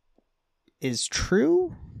is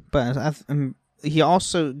true, but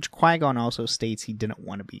Qui-Gon also states he didn't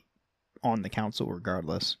want to be on the council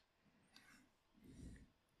regardless.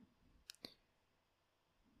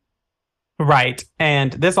 Right,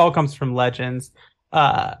 and this all comes from Legends,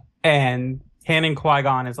 and canon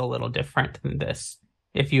Qui-Gon is a little different than this,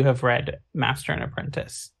 if you have read Master and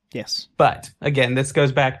Apprentice. Yes. But, again, this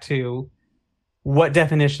goes back to what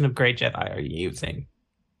definition of Grey Jedi are you using?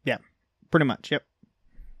 Yeah, pretty much, yep.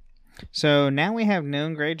 So, now we have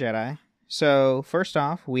known Grey Jedi. So, first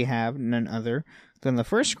off, we have none other than the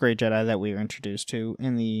first Grey Jedi that we were introduced to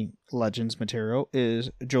in the Legends material is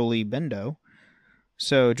Jolee Bindo.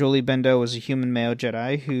 So, Jolee Bindo was a human male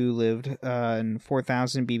Jedi who lived in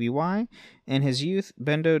 4000 BBY. In his youth,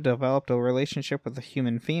 Bindo developed a relationship with a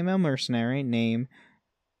human female mercenary named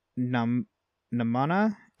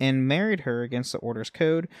Namana and married her against the Order's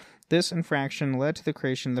code. This infraction led to the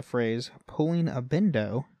creation of the phrase, pulling a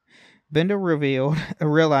Bindo. Bindo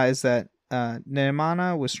realized that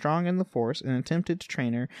Namana was strong in the Force and attempted to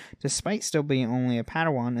train her, despite still being only a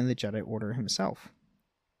Padawan in the Jedi Order himself.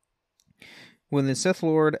 When the Sith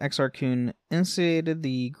Lord Exar Kun instigated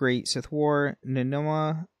the Great Sith War,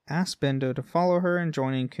 Nanoma asked Bindo to follow her and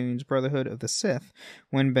join in Kun's Brotherhood of the Sith.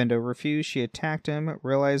 When Bindo refused, she attacked him.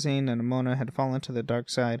 Realizing that Namona had fallen to the dark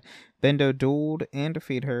side, Bindo dueled and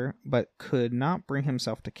defeated her, but could not bring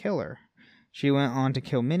himself to kill her. She went on to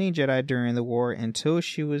kill many Jedi during the war until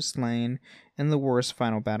she was slain in the war's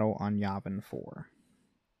final battle on Yavin 4.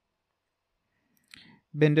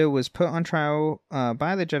 Bindo was put on trial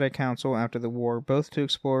by the Jedi Council after the war, both to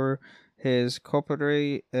explore his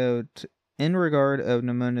culpability in regard of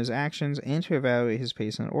Namona's actions and to evaluate his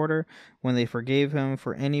place in order. When they forgave him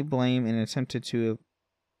for any blame and attempted to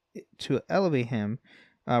elevate him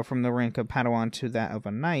from the rank of Padawan to that of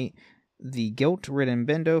a knight, the guilt-ridden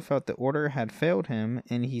Bindo felt the Order had failed him,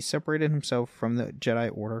 and he separated himself from the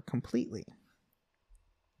Jedi Order completely.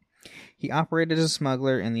 He operated as a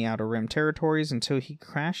smuggler in the Outer Rim territories until he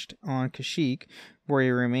crashed on Kashyyyk, where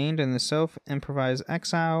he remained in the self-improvised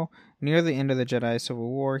exile. Near the end of the Jedi Civil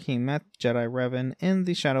War, he met Jedi Revan in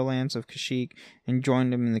the Shadowlands of Kashyyyk and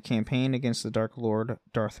joined him in the campaign against the Dark Lord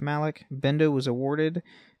Darth Malak. Bindo was awarded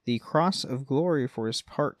the Cross of Glory for his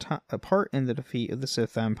part in the defeat of the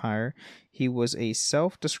Sith Empire. He was a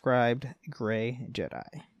self-described Grey Jedi.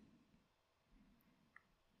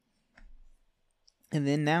 And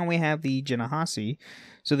then now we have the Jinahasi.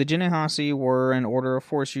 So the Jinahasi were an order of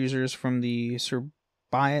Force users from the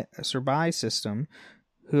Serbai system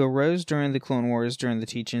who arose during the Clone Wars during the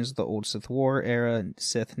teachings of the Old Sith War era.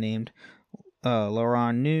 Sith named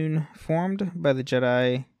Laran Noon, formed by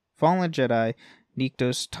the fallen Jedi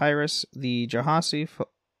Niktos Tyrus. The Jinahasi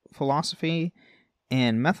philosophy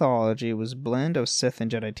and methodology was a blend of Sith and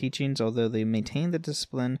Jedi teachings, although they maintained the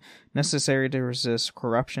discipline necessary to resist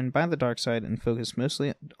corruption by the dark side and focused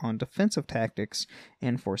mostly on defensive tactics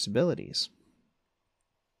and Force abilities.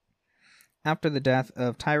 After the death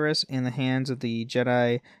of Tyrus in the hands of the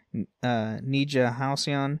Jedi Nija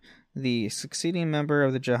Halcyon, the succeeding member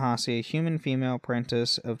of the Jinahasi, a human female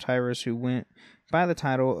apprentice of Tyrus who went by the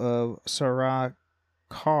title of Sarah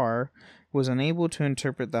Kar, was unable to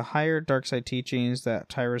interpret the higher dark side teachings that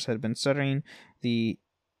Tyrus had been studying. The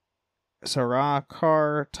Sarah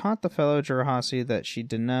Kar taught the fellow Jinahasi that she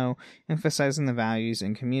did know, emphasizing the values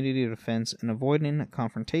in community defense and avoiding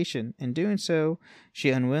confrontation. In doing so,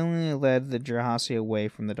 she unwillingly led the Jinahasi away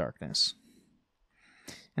from the darkness.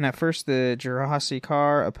 And at first, the Jinahasi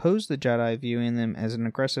Kar opposed the Jedi, viewing them as an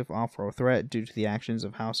aggressive off-world threat due to the actions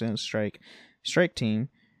of Halcyon's strike team.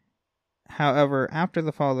 However, after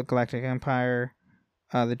the fall of the Galactic Empire,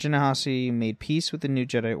 the Jinahasi made peace with the new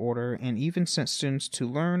Jedi Order and even sent students to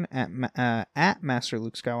learn at Master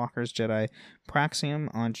Luke Skywalker's Jedi Praxium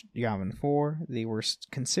on Yavin 4. They were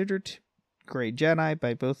considered Grey Jedi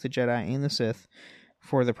by both the Jedi and the Sith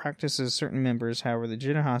for the practices of certain members. However, the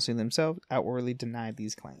Jinahasi themselves outwardly denied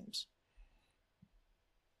these claims.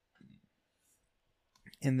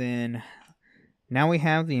 And then, now we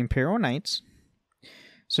have the Imperial Knights.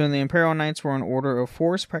 So the Imperial Knights were an order of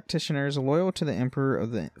Force practitioners loyal to the Emperor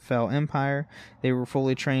of the Fell Empire. They were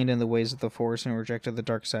fully trained in the ways of the Force and rejected the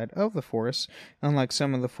dark side of the Force, unlike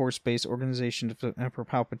some of the Force-based organizations of Emperor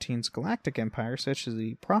Palpatine's Galactic Empire, such as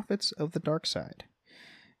the Prophets of the Dark Side.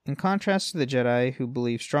 In contrast to the Jedi, who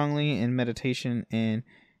believed strongly in meditation and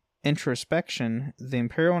introspection, the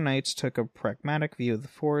Imperial Knights took a pragmatic view of the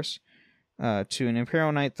Force. To an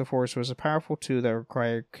Imperial Knight, the Force was a powerful tool that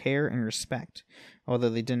required care and respect. Although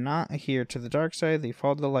they did not adhere to the dark side, they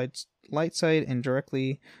followed the light side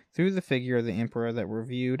indirectly through the figure of the Emperor that were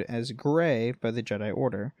viewed as gray by the Jedi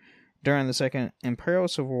Order. During the Second Imperial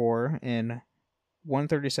Civil War in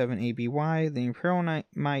 137 ABY, the Imperial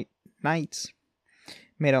Knights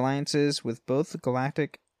made alliances with both the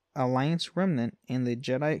Galactic Alliance Remnant and the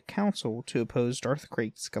Jedi Council to oppose Darth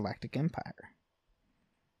Krayt's Galactic Empire.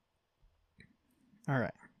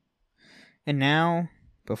 Alright. And now,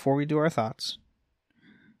 before we do our thoughts,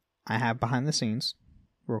 I have behind the scenes,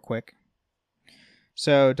 real quick.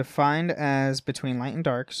 So, defined as between light and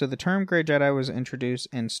dark, so the term Grey Jedi was introduced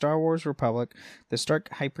in Star Wars Republic, the Stark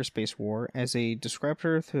Hyperspace War, as a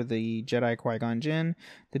descriptor through the Jedi Qui-Gon Jinn.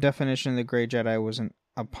 The definition of the Grey Jedi was an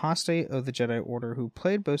apostate of the Jedi Order who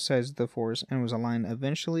played both sides of the Force and was aligned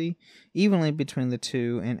evenly between the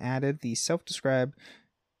two, and added the self-described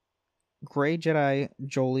Grey Jedi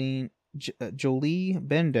Jolee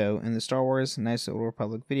Bendo in the Star Wars Knights of the Old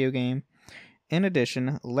Republic video game. In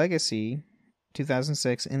addition, Legacy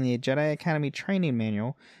 2006 in the Jedi Academy Training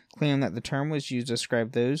Manual claimed that the term was used to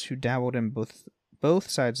describe those who dabbled in both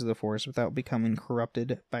sides of the Force without becoming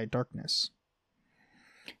corrupted by darkness.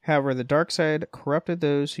 However, the dark side corrupted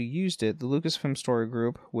those who used it. The Lucasfilm Story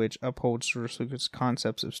Group, which upholds George Lucas'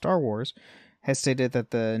 concepts of Star Wars, has stated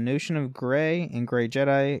that the notion of Grey and Grey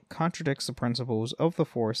Jedi contradicts the principles of the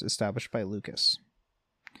Force established by Lucas.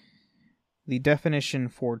 The definition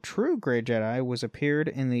for true Grey Jedi was appeared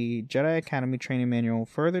in the Jedi Academy Training Manual,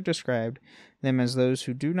 further described them as those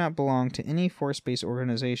who do not belong to any Force-based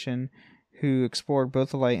organization, who explored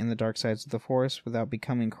both the light and the dark sides of the Force without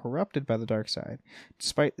becoming corrupted by the dark side.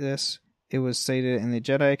 Despite this, it was stated in the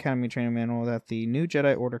Jedi Academy Training Manual that the new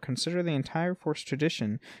Jedi Order considered the entire Force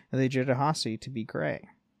tradition of the Jedi Hasi to be gray.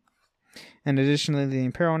 And additionally, the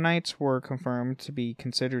Imperial Knights were confirmed to be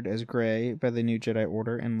considered as gray by the new Jedi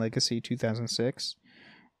Order in Legacy 2006,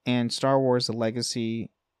 and Star Wars The Legacy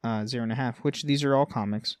 0.5, which these are all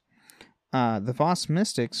comics. The Voss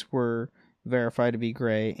Mystics were verified to be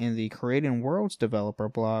gray in the Creating Worlds developer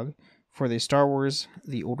blog for the Star Wars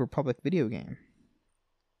The Old Republic video game.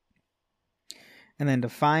 And then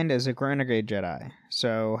defined as a Renegade Jedi.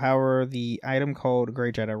 So, however, the item called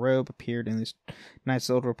Grey Jedi Robe appeared in the Knights of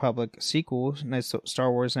the Old Republic sequels,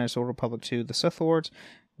 Star Wars Knights of the Old Republic 2, The Sith Lords,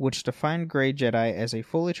 which defined Grey Jedi as a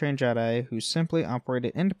fully trained Jedi who simply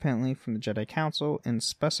operated independently from the Jedi Council and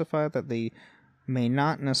specified that they may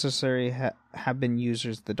not necessarily have been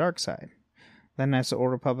users of the dark side. The Knights of the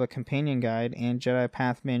Old Republic Companion Guide and Jedi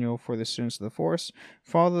Path Manual for the Students of the Force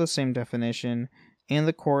follow the same definition, and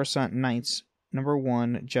the Coruscant Knights number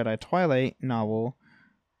 1 Jedi Twilight novel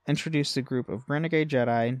introduced a group of renegade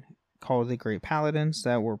Jedi called the Great Paladins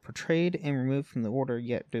that were portrayed and removed from the Order,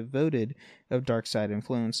 yet devoted of dark side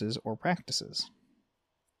influences or practices.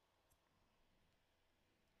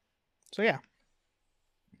 So yeah,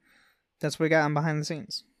 that's what we got on behind the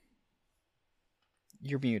scenes.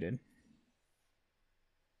 You're muted.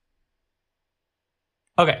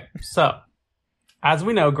 Okay, so as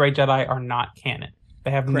we know, Grey Jedi are not canon. They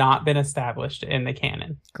have not been established in the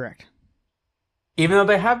canon. Correct. Even though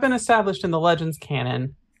they have been established in the Legends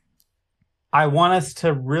canon, I want us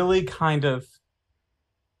to really kind of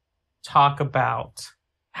talk about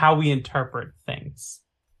how we interpret things.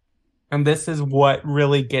 And this is what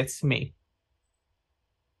really gets me.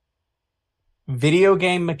 Video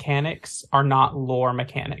game mechanics are not lore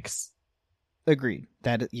mechanics. Agreed.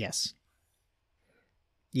 Yes.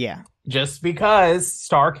 Yeah. Just because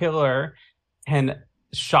Starkiller can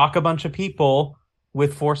shock a bunch of people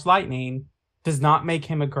with Force Lightning does not make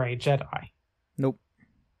him a Grey Jedi. Nope.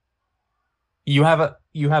 You have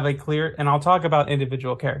a clear, and I'll talk about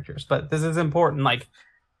individual characters, but this is important. Like,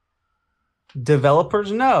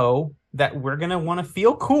 developers know that we're going to want to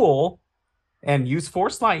feel cool and use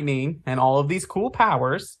Force Lightning and all of these cool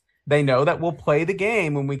powers. They know that we'll play the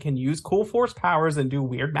game when we can use cool Force powers and do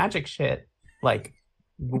weird magic shit. Like,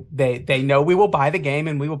 they know we will buy the game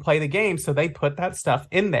and we will play the game, so they put that stuff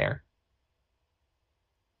in there.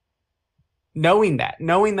 Knowing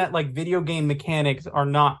that like video game mechanics are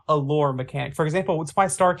not a lore mechanic. For example, it's why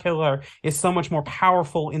Starkiller is so much more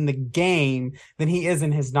powerful in the game than he is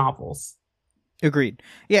in his novels. Agreed.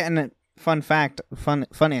 Yeah, and Funny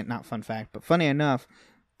enough,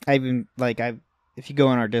 if you go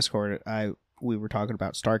on our Discord, we were talking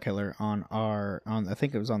about Starkiller on I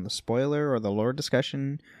think it was on the spoiler or the lore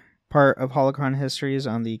discussion part of Holocron Histories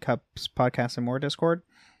on the Cups Podcast and More Discord,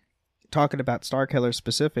 talking about Starkiller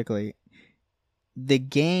specifically. The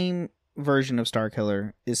game version of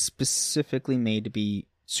Starkiller is specifically made to be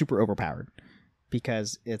super overpowered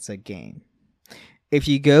because it's a game. If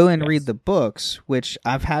you go and read the books, which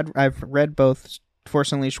I've read both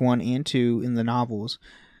Force Unleashed 1 and 2 in the novels,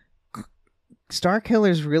 Starkiller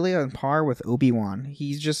is really on par with Obi-Wan.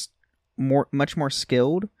 He's just much more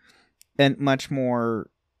skilled and much more,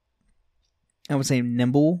 I would say,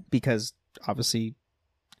 nimble, because obviously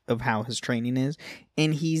of how his training is,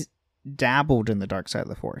 and he's dabbled in the dark side of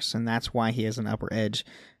the Force, and that's why he has an upper edge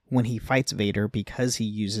when he fights Vader, because he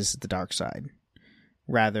uses the dark side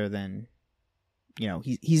rather than,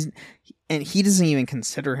 he doesn't even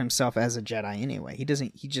consider himself as a Jedi anyway.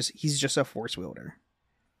 He's just a Force wielder.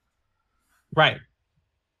 Right.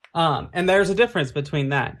 And there's a difference between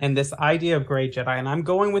that and this idea of gray Jedi. And I'm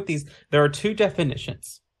going with these. There are two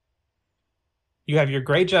definitions. You have your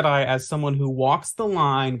gray Jedi as someone who walks the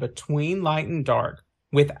line between light and dark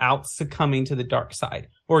without succumbing to the dark side,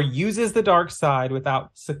 or uses the dark side without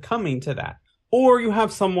succumbing to that. Or you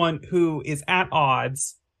have someone who is at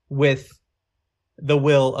odds with the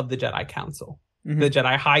will of the Jedi Council. The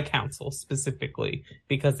Jedi High Council specifically,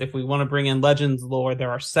 because if we want to bring in Legends lore,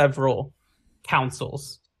 there are several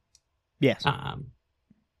councils. Yes.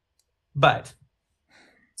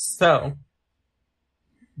 So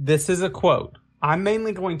this is a quote. I'm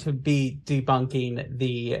mainly going to be debunking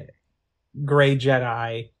the gray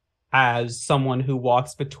Jedi as someone who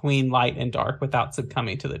walks between light and dark without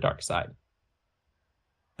succumbing to the dark side.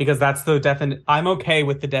 Because that's the I'm okay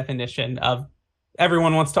with the definition of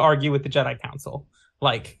everyone wants to argue with the Jedi Council.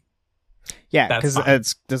 Yeah, because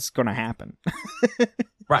that's going to happen.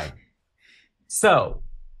 Right. So,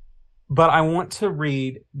 but I want to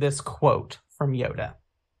read this quote from Yoda.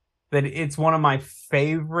 That it's one of my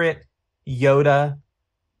favorite Yoda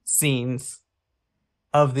scenes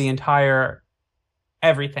of the entire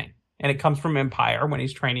everything. And it comes from Empire when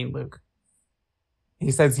he's training Luke.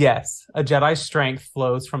 He says, yes, a Jedi's strength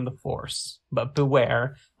flows from the Force, but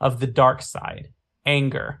beware of the dark side.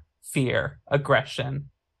 Anger, fear, aggression.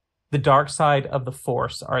 The dark side of the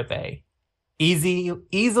Force are they.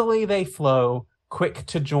 Easily they flow, quick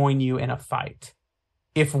to join you in a fight.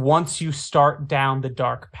 If once you start down the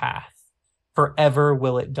dark path, forever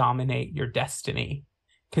will it dominate your destiny.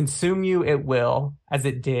 Consume you it will, as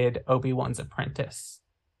it did Obi-Wan's apprentice.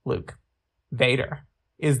 Luke. Vader.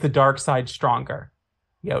 Is the dark side stronger?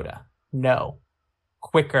 Yoda. No.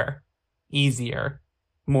 Quicker. Easier.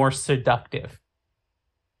 More seductive.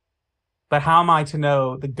 But how am I to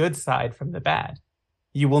know the good side from the bad?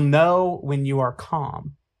 You will know when you are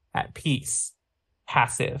calm, at peace,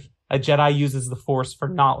 passive. A Jedi uses the Force for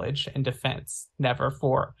knowledge and defense, never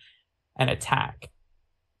for an attack.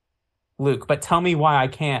 Luke, but tell me why I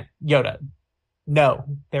can't. Yoda, no,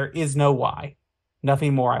 there is no why.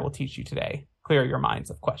 Nothing more I will teach you today. Clear your minds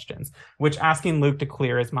of questions. Which asking Luke to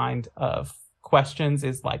clear his mind of questions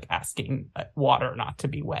is like asking water not to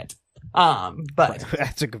be wet. But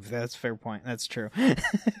that's a fair point. That's true.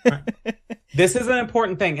 This is an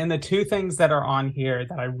important thing. And the two things that are on here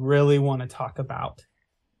that I really want to talk about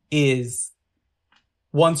is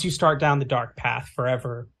once you start down the dark path,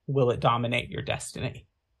 forever will it dominate your destiny.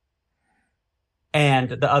 And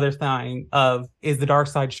the other thing of, is the dark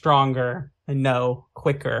side stronger? And no,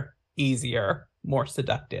 quicker, easier, more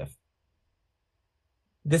seductive.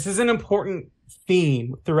 This is an important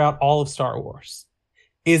theme throughout all of Star Wars,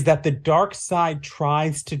 is that the dark side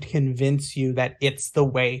tries to convince you that it's the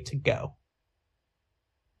way to go.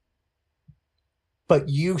 But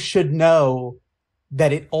you should know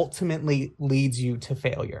that it ultimately leads you to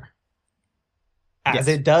failure. As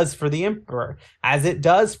it does for the Emperor, as it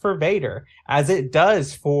does for Vader, as it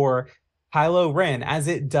does for Kylo Ren, as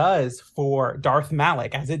it does for Darth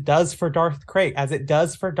Malak, as it does for Darth Krayt, as it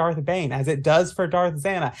does for Darth Bane, as it does for Darth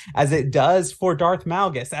Zana, as it does for Darth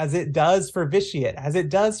Malgus, as it does for Vitiate, as it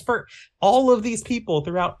does for all of these people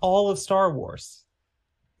throughout all of Star Wars.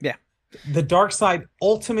 Yeah. The dark side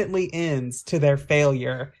ultimately ends to their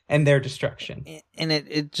failure and their destruction. And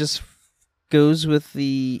it just goes with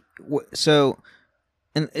the...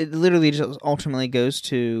 And it literally just ultimately goes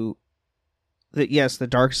to that. Yes, the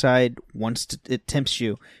dark side it tempts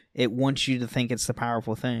you. It wants you to think it's the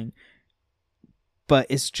powerful thing, but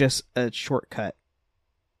it's just a shortcut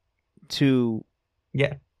to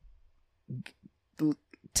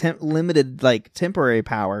limited temporary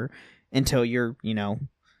power until you're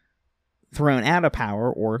thrown out of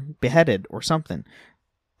power or beheaded or something.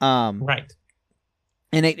 Right.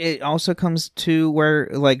 And it also comes to where,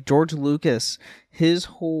 like, George Lucas, his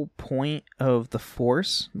whole point of the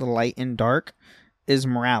Force, the light and dark, is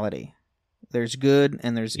morality. There's good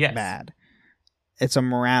and there's bad. It's a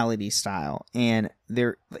morality style, and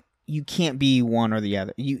you can't be one or the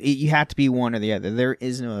other. You have to be one or the other. There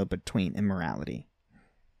is no between in morality.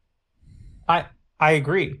 I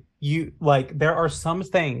agree. There are some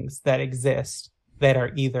things that exist that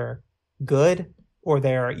are either good or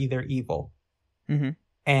they are either evil. Mm-hmm.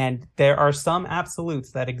 And there are some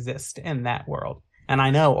absolutes that exist in that world. And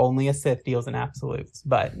I know only a Sith deals in absolutes,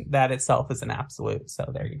 but that itself is an absolute.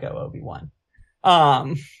 So there you go, Obi-Wan.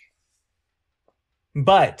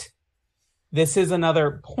 But this is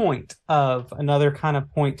another kind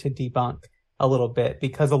of point to debunk a little bit,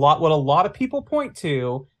 because what a lot of people point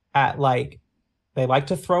to they like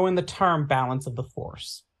to throw in the term balance of the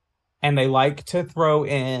Force, and they like to throw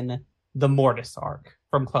in the Mortis arc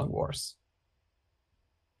from Clone Wars.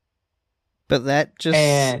 But that just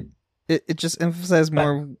it just emphasizes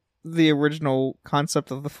more the original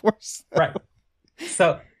concept of the Force. Right.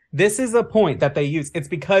 So this is a point that they use. It's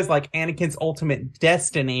because Anakin's ultimate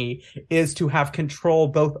destiny is to have control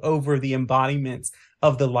both over the embodiments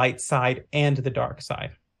of the light side and the dark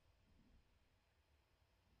side.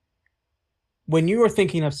 When you are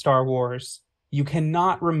thinking of Star Wars, you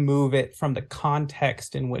cannot remove it from the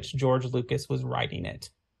context in which George Lucas was writing it.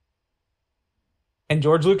 And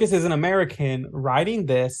George Lucas is an American writing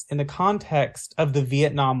this in the context of the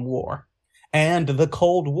Vietnam War and the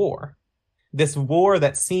Cold War. This war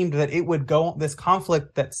that seemed that it would go, this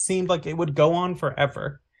conflict that seemed like it would go on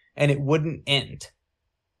forever and it wouldn't end.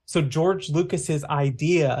 So George Lucas's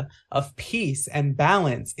idea of peace and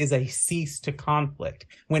balance is a cease to conflict.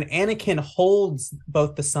 When Anakin holds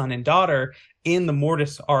both the son and daughter in the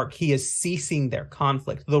Mortis arc, he is ceasing their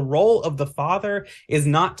conflict. The role of the father is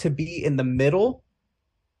not to be in the middle.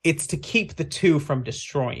 It's to keep the two from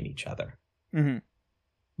destroying each other. Mm-hmm.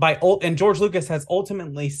 And George Lucas has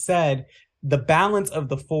ultimately said the balance of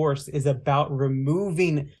the Force is about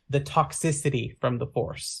removing the toxicity from the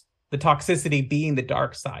Force. The toxicity being the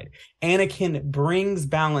dark side. Anakin brings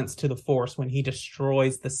balance to the Force when he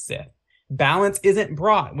destroys the Sith. Balance isn't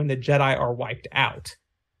brought when the Jedi are wiped out.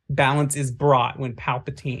 Balance is brought when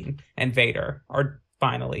Palpatine and Vader are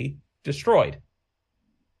finally destroyed.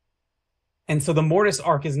 And so the Mortis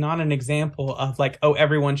arc is not an example of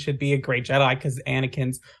everyone should be a great Jedi because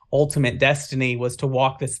Anakin's ultimate destiny was to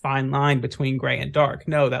walk this fine line between gray and dark.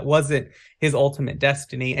 No, that wasn't his ultimate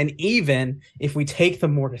destiny. And even if we take the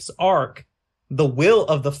Mortis arc, the will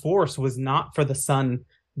of the Force was not for the son,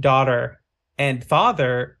 daughter, and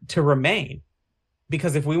father to remain.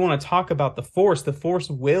 Because if we want to talk about the Force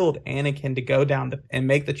willed Anakin to go down and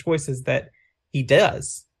make the choices that he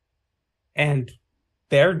does. And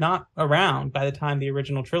they're not around by the time the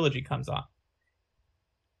original trilogy comes on.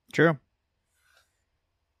 True.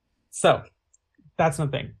 So that's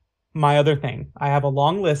one thing. My other thing, I have a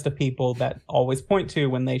long list of people that always point to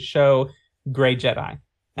when they show Gray Jedi,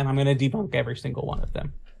 and I'm going to debunk every single one of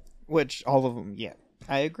them. Which all of them, yeah,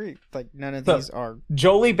 I agree. None of these are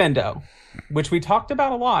Jolie Bendo, which we talked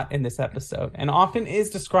about a lot in this episode, and often is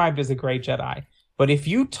described as a Gray Jedi. But if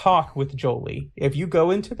you talk with Jolie, if you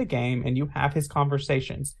go into the game and you have his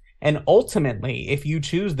conversations, and ultimately, if you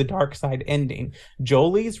choose the dark side ending,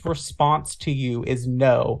 Jolie's response to you is,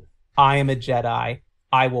 no, I am a Jedi.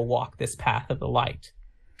 I will walk this path of the light.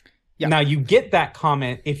 Yeah. Now, you get that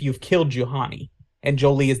comment if you've killed Juhani, and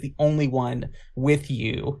Jolie is the only one with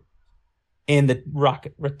you in the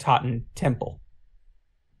Rakatan temple.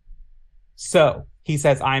 So he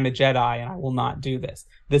says, I'm a Jedi and I will not do this.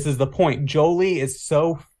 This is the point. Jolie is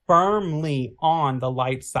so firmly on the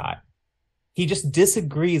light side. He just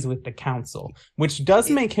disagrees with the council, which does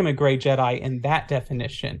make him a gray Jedi in that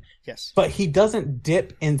definition. Yes. But he doesn't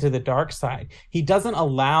dip into the dark side. He doesn't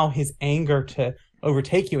allow his anger to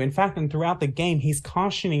overtake you. In fact, and throughout the game, he's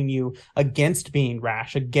cautioning you against being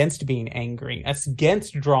rash, against being angry,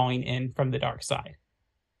 against drawing in from the dark side.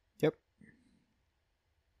 Yep.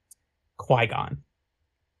 Qui-Gon.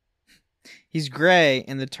 He's gray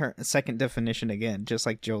in the second definition again, just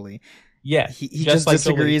like Jolie. Yeah, he just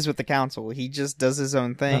disagrees with the council. He just does his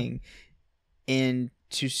own thing, and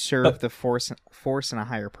to serve the force and a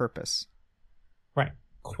higher purpose. Right.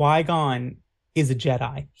 Qui-Gon is a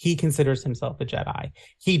Jedi. He considers himself a Jedi.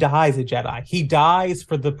 He dies a Jedi. He dies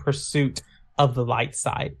for the pursuit of the light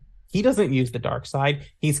side. He doesn't use the dark side.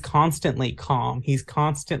 He's constantly calm. He's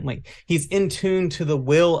in tune to the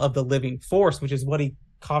will of the living force, which is what he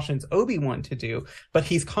cautions Obi-Wan to do. But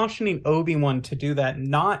he's cautioning Obi-Wan to do that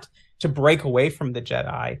not break away from the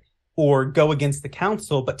Jedi or go against the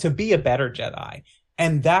council, but to be a better Jedi.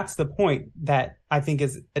 And that's the point that I think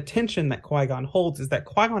is a tension that Qui-Gon holds, is that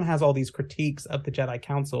Qui-Gon has all these critiques of the Jedi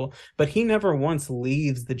Council, but he never once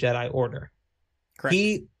leaves the Jedi Order. Correct.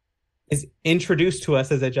 He is introduced to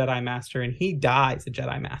us as a Jedi Master, and he dies a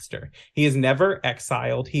Jedi Master. He is never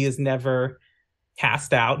exiled. He is never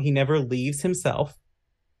cast out. He never leaves himself.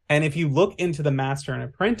 And if you look into the Master and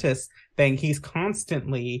Apprentice thing, he's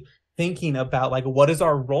constantly thinking about, like, what is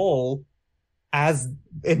our role as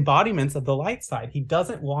embodiments of the light side? He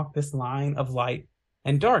doesn't walk this line of light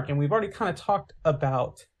and dark. And we've already kind of talked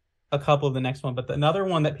about a couple of the next one, but another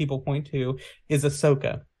one that people point to is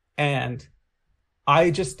Ahsoka. And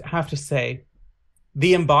I just have to say,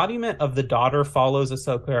 the embodiment of the daughter follows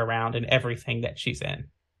Ahsoka around in everything that she's in.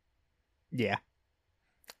 Yeah.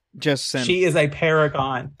 She is a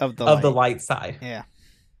paragon of the light side. Yeah.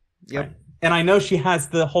 Yep. Right? And I know she has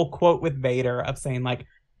the whole quote with Vader of saying, like,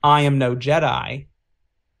 I am no Jedi.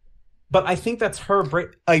 But I think that's her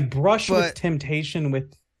a brush with temptation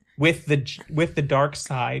with the dark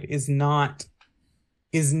side is not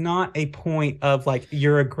a point of, like,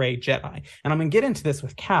 you're a gray Jedi. And I'm going to get into this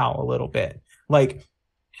with Cal a little bit. Like,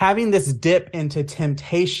 having this dip into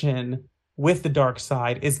temptation with the dark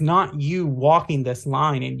side is not you walking this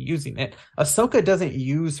line and using it.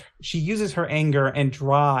 Ahsoka she uses her anger and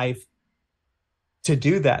drive to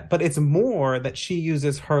do that, but it's more that she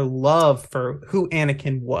uses her love for who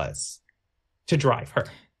Anakin was to drive her.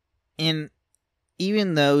 And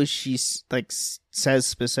even though she's, like, says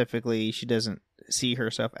specifically she doesn't see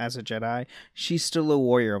herself as a Jedi, she's still a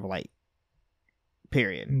warrior of light.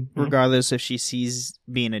 Period. Mm-hmm. Regardless if she sees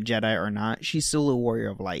being a Jedi or not, she's still a warrior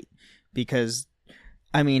of light. Because,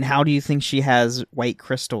 I mean, how do you think she has white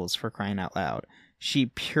crystals, for crying out loud? She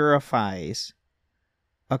purifies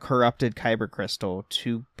a corrupted kyber crystal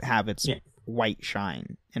to have its white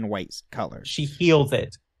shine and white color. She heals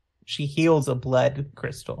it. She heals a blood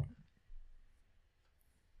crystal.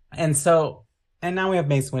 And now we have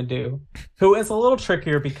Mace Windu, who is a little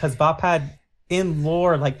trickier because Bapad in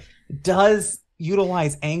lore, like, does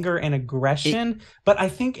utilize anger and aggression, but I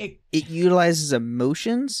think it utilizes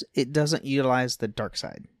emotions. It doesn't utilize the dark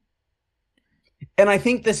side. And I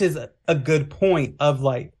think this is a good point of,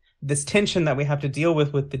 like, this tension that we have to deal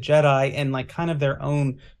with the Jedi and, like, kind of their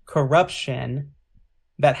own corruption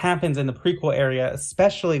that happens in the prequel area,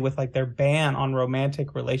 especially with, like, their ban on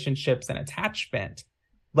romantic relationships and attachment.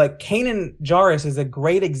 Like, Kanan Jarrus is a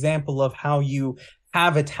great example of how you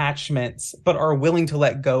have attachments but are willing to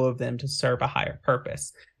let go of them to serve a higher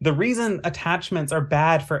purpose. The reason attachments are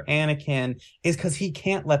bad for Anakin is because he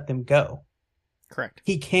can't let them go. Correct.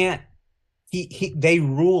 He can't. They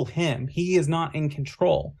rule him. He is not in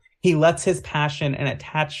control. He lets his passion and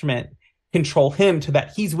attachment control him to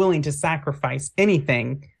that he's willing to sacrifice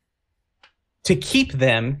anything to keep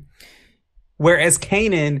them, whereas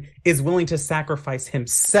Kanan is willing to sacrifice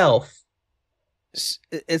himself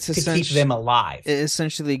to keep them alive. It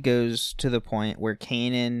essentially goes to the point where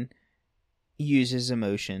Kanan uses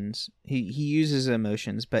emotions. He uses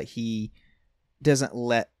emotions, but he doesn't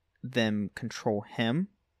let them control him,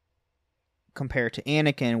 compared to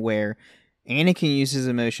Anakin, where Anakin uses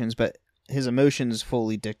emotions, but his emotions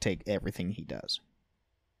fully dictate everything he does.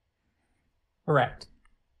 Correct.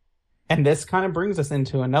 And this kind of brings us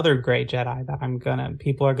into another gray Jedi that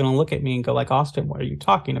people are gonna look at me and go, like, Austin, what are you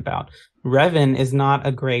talking about? Revan is not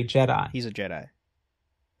a gray Jedi. He's a Jedi.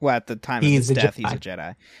 Well, at the time of his death, he's a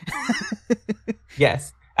Jedi.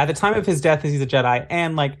 Yes. At the time of his death, he's a Jedi.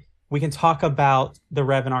 And, like, we can talk about the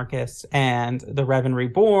Revan Arcus and the Revan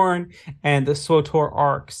Reborn and the SWTOR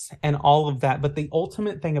arcs and all of that. But the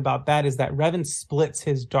ultimate thing about that is that Revan splits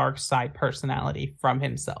his dark side personality from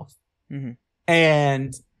himself. Mm-hmm.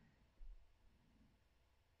 And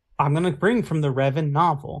I'm going to bring from the Revan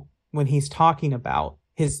novel when he's talking about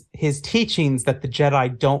his teachings that the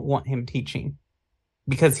Jedi don't want him teaching.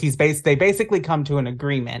 Because they basically come to an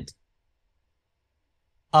agreement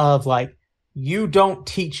of, like, you don't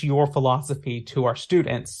teach your philosophy to our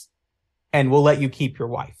students, and we'll let you keep your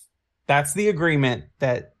wife. That's the agreement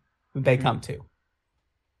that they come to.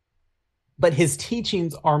 But his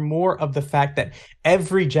teachings are more of the fact that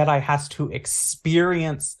every Jedi has to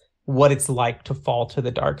experience what it's like to fall to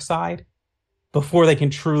the dark side before they can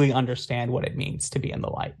truly understand what it means to be in the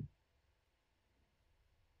light.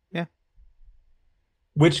 Yeah.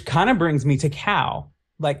 Which kind of brings me to Cal.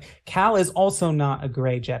 Like, Cal is also not a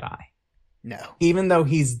gray Jedi. No. Even though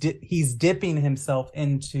he's dipping himself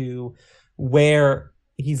into where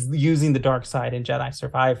he's using the dark side in Jedi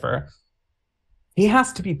Survivor, he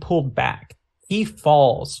has to be pulled back. He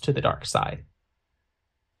falls to the dark side.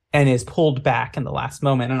 and is pulled back in the last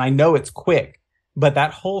moment. And I know it's quick, but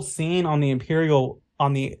that whole scene on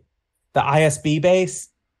the ISB base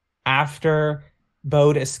after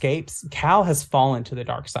Bode escapes, Cal has fallen to the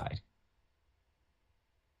dark side.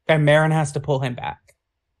 And Merrin has to pull him back.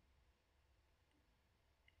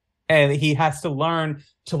 And he has to learn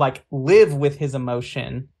to like live with his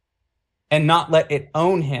emotion and not let it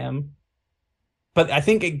own him. But I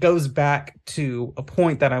think it goes back to a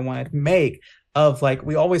point that I wanted to make of like,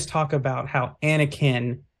 we always talk about how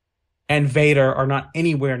Anakin and Vader are not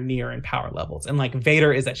anywhere near in power levels. And like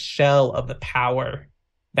Vader is a shell of the power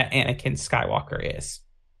that Anakin Skywalker is.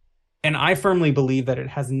 And I firmly believe that it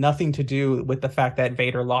has nothing to do with the fact that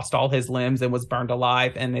Vader lost all his limbs and was burned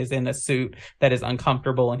alive and is in a suit that is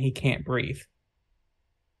uncomfortable and he can't breathe.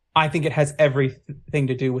 I think it has everything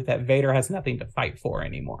to do with that Vader has nothing to fight for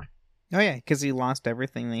anymore. Oh yeah, because he lost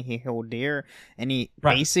everything that he held dear, and he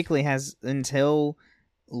basically has until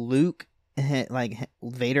Luke, like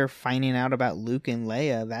Vader finding out about Luke and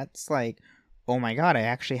Leia. That's like, oh my god, I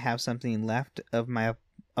actually have something left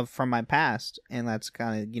from my past, and that's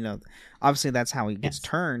kind of, obviously that's how he gets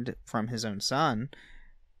turned from his own son.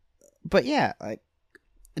 But yeah, like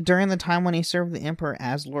during the time when he served the Emperor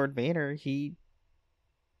as Lord Vader, he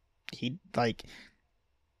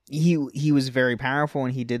was very powerful,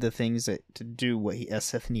 and he did the things to do what a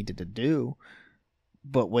Sith needed to do.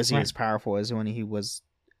 But was he as powerful as when he was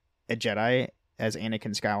a Jedi, as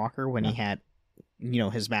Anakin Skywalker, when he had,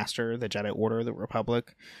 his master, the Jedi Order, the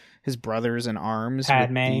Republic, his brothers in arms,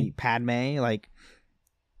 Padme, like,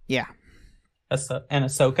 yeah. And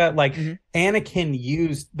Ahsoka, like, Anakin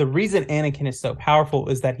used, the reason Anakin is so powerful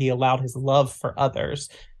is that he allowed his love for others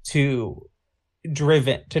to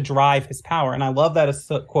drive his power. And I love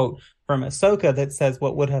that quote from Ahsoka that says,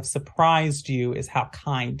 what would have surprised you is how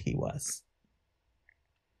kind he was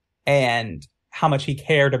and how much he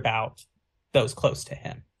cared about those close to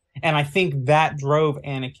him. And I think that drove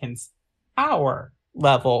Anakin's power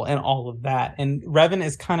level and all of that. And Revan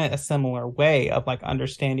is kind of a similar way of like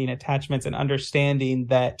understanding attachments and understanding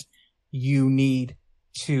that you need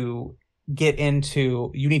to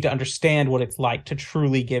understand what it's like to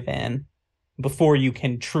truly give in before you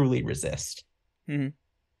can truly resist. Mm-hmm.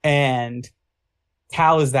 And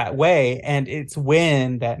Cal is that way. And it's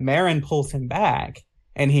when that Merrin pulls him back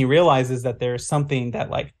and he realizes that there's something that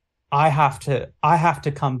like, I have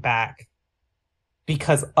to come back,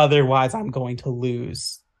 because otherwise I'm going to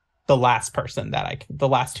lose the last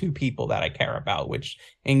two people that I care about, which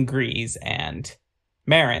in Grease and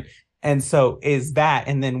Merrin. And so is that,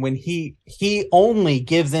 and then when he only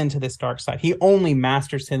gives in to this dark side, he only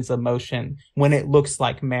masters his emotion when it looks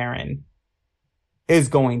like Merrin is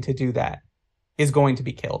going to do that, is going to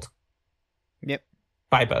be killed. Yep.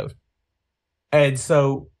 By Bode. And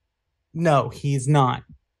so, no, he's not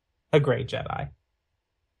a great Jedi.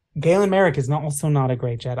 Galen Merrick is also not a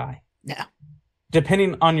great Jedi. Yeah.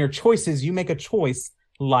 Depending on your choices, you make a choice,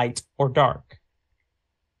 light or dark.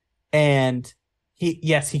 And he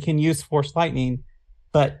can use Force Lightning,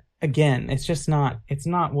 but again, it's not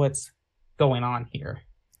what's going on here.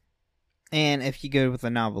 And if you go with the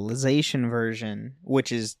novelization version,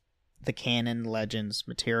 which is the canon Legends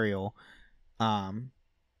material,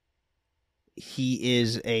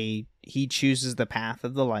 he chooses the path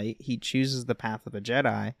of the light. He chooses the path of a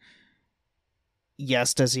Jedi.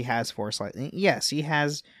 Yes, does he has Force Lightning? Yes, he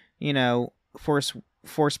has,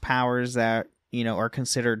 force powers that, are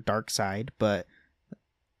considered dark side, but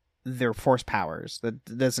they're force powers. That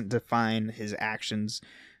doesn't define his actions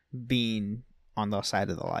being on the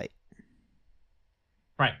side of the light.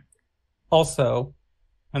 Right. Also,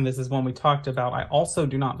 and this is one we talked about, I also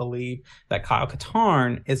do not believe that Kyle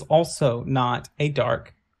Katarn is also not a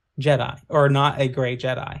dark Jedi, or not a gray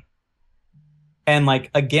Jedi. And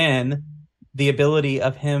like, again, the ability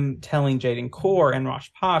of him telling Jaden Korr and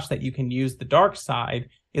Rosh Pash that you can use the dark side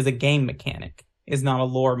is a game mechanic, is not a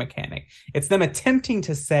lore mechanic. It's them attempting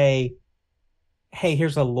to say, hey,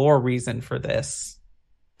 here's a lore reason for this.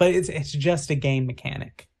 But it's just a game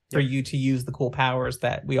mechanic for you to use the cool powers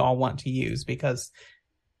that we all want to use, because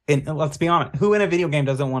let's be honest, who in a video game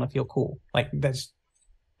doesn't want to feel cool? Like,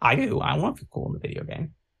 I do. I want to feel cool in the video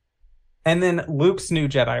game. And then Luke's new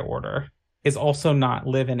Jedi Order is also not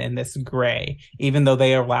living in this gray, even though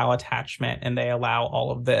they allow attachment and they allow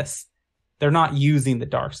all of this. They're not using the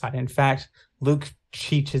dark side. In fact, Luke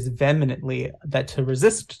teaches vehemently that to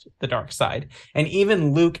resist the dark side. And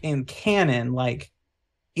even Luke in canon, like,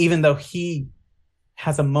 even though he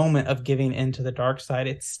has a moment of giving into the dark side,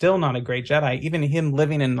 it's still not a great Jedi. Even him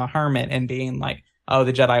living in the hermit and being like, oh,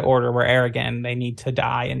 the Jedi Order were arrogant, they need to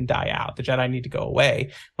die and die out, the Jedi need to go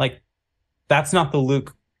away. Like, that's not the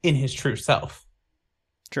Luke in his true self.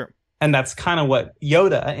 True. And that's kind of what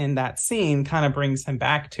Yoda in that scene kind of brings him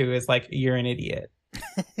back to, is like, you're an idiot.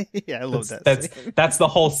 Yeah, I love that scene. That's the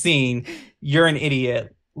whole scene. You're an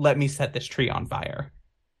idiot. Let me set this tree on fire.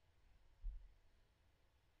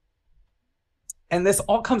 And this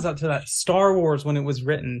all comes up to that Star Wars, when it was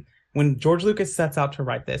written, when George Lucas sets out to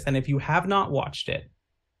write this. And if you have not watched it,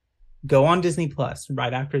 go on Disney Plus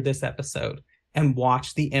right after this episode and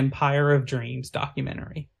watch the Empire of Dreams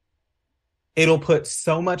documentary. It'll put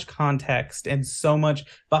so much context and so much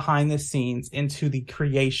behind the scenes into the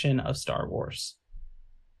creation of Star Wars.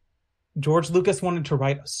 George Lucas wanted to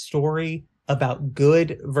write a story about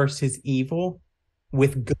good versus evil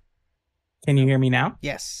with good. Can you hear me now?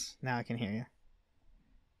 Yes, now I can hear you.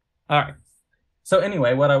 All right. So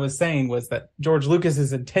anyway, what I was saying was that George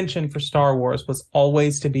Lucas's intention for Star Wars was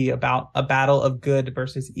always to be about a battle of good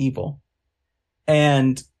versus evil.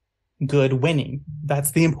 And good winning.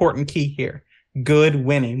 That's the important key here. Good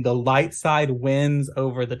winning. The light side wins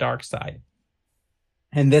over the dark side.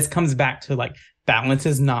 And this comes back to, like, balance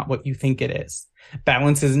is not what you think it is.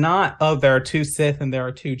 Balance is not, oh, there are 2 Sith and there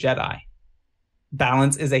are 2 Jedi.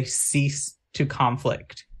 Balance is a cease to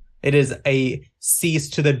conflict. It is a cease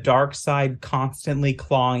to the dark side constantly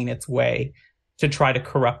clawing its way to try to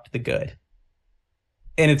corrupt the good.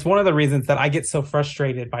 And it's one of the reasons that I get so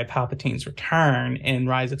frustrated by Palpatine's return in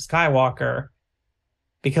Rise of Skywalker,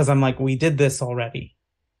 because I'm like, we did this already.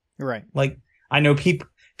 Right. Like, I know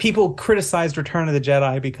people criticized Return of the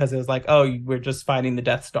Jedi because it was like, oh, we're just fighting the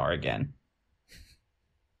Death Star again.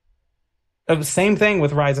 Same thing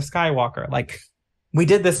with Rise of Skywalker. Like, we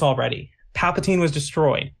did this already. Palpatine was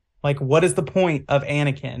destroyed. Like, what is the point of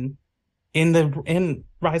Anakin in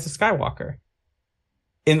Rise of Skywalker?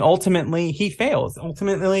 And ultimately, he fails.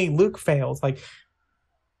 Ultimately, Luke fails. Like,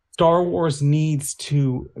 Star Wars needs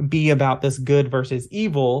to be about this good versus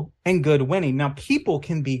evil and good winning. Now, people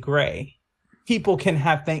can be gray. People can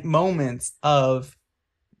have moments of,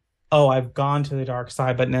 oh, I've gone to the dark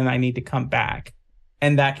side, but then I need to come back.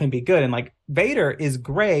 And that can be good. And, like, Vader is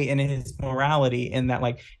gray in his morality, in that,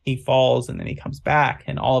 like, he falls and then he comes back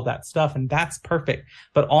and all of that stuff. And that's perfect.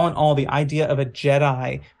 But all in all, the idea of a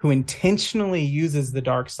Jedi who intentionally uses the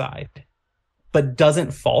dark side but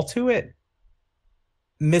doesn't fall to it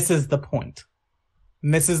misses the point.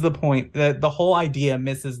 The whole idea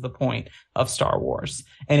misses the point of Star Wars.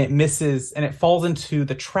 And it falls into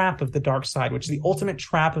the trap of the dark side, which, the ultimate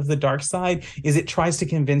trap of the dark side is it tries to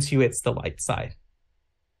convince you it's the light side.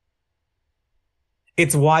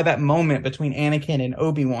 It's why that moment between Anakin and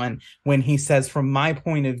Obi-Wan, when he says, from my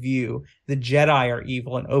point of view, the Jedi are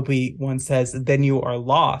evil, and Obi-Wan says, then you are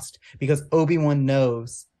lost. Because Obi-Wan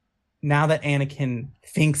knows, now that Anakin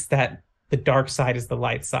thinks that the dark side is the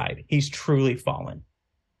light side, he's truly fallen.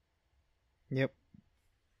 Yep.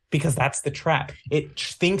 Because that's the trap. It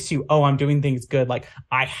thinks you, oh, I'm doing things good. Like,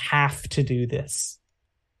 I have to do this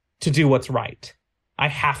to do what's right. I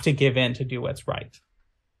have to give in to do what's right.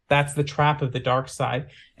 That's the trap of the dark side.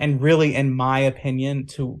 And really, in my opinion,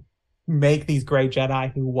 to make these gray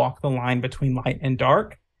Jedi who walk the line between light and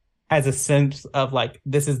dark as a sense of, like,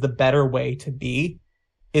 this is the better way to be,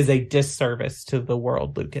 is a disservice to the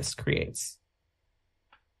world Lucas creates.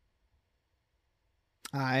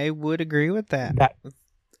 I would agree with that. With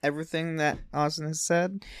everything that Austin has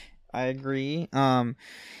said, I agree. I'm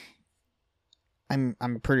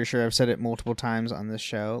pretty sure I've said it multiple times on this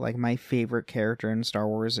show. Like, my favorite character in Star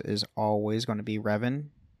Wars is always going to be Revan.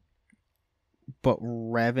 But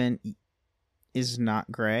Revan is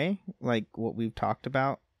not gray, like what we've talked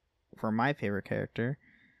about for my favorite character.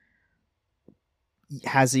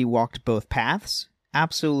 Has he walked both paths?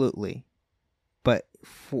 Absolutely. But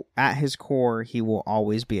at his core, he will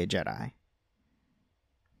always be a Jedi.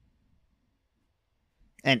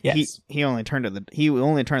 And yes. he only turned to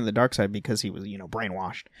the dark side because he was,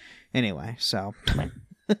 brainwashed. Anyway, so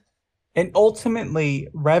and ultimately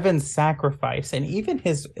Revan's sacrifice and even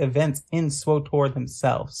his events in SWTOR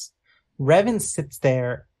themselves, Revan sits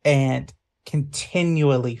there and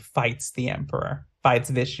continually fights the Emperor,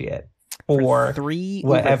 fights Vitiate for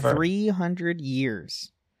over 300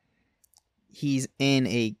 years. He's in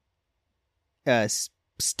a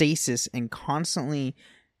stasis and constantly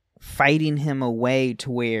fighting him away,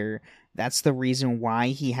 to where that's the reason why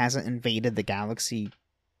he hasn't invaded the galaxy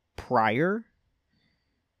prior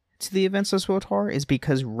to the events of SWTOR, is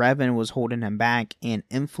because Revan was holding him back and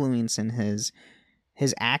influencing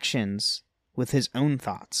his actions with his own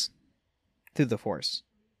thoughts through the Force.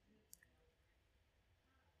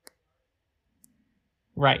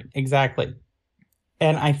 Right, exactly.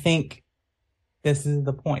 And I think this is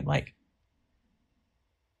the point. Like,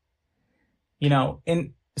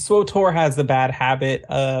 in SWTOR has the bad habit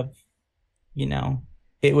of,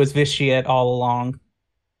 it was Vitiate all along.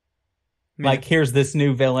 Yeah. Like, here's this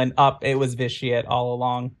new villain. It was Vitiate all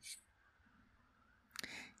along.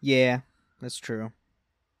 Yeah, that's true.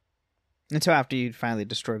 Until after you finally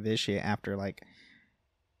destroy Vitiate, after like,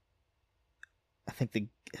 I think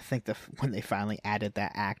when they finally added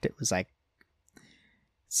that act, it was like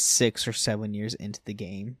 6 or 7 years into the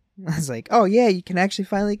game. I was like, oh yeah, you can actually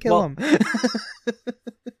finally kill him.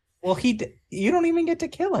 Well, you don't even get to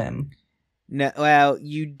kill him. No, well,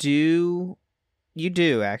 you do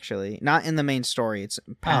actually. Not in the main story. It's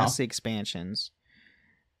past the expansions.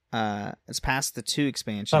 It's past the 2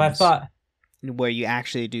 expansions. But I thought where you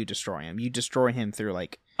actually do destroy him. You destroy him through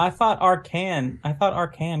like. I thought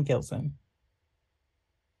Arcan kills him.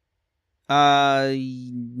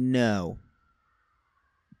 No.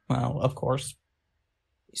 Well, of course.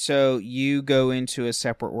 So you go into a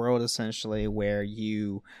separate world essentially where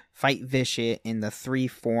you fight Vitiate in the 3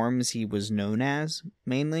 forms he was known as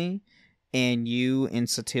mainly, and you and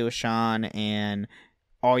Satil Shan and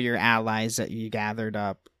all your allies that you gathered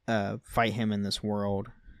up fight him in this world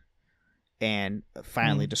and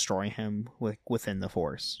finally destroy him within the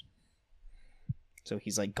Force. So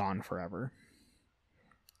he's like gone forever.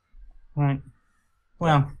 Right.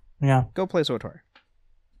 Well, yeah. Go play SWTOR.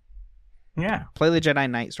 Yeah. Play the Jedi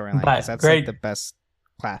Knight storyline, because that's like the best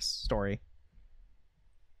class story.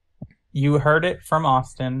 You heard it from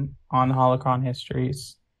Austin on Holocron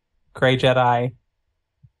Histories. Grey Jedi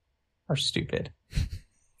are stupid.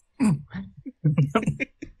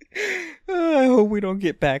 I hope we don't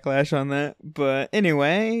get backlash on that. But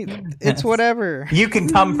anyway, it's whatever. You can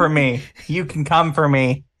come for me.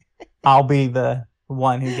 I'll be the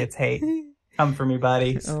one who gets hate. Come for me,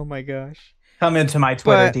 buddies. Oh my gosh. Come into my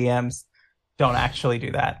Twitter DMs. Don't actually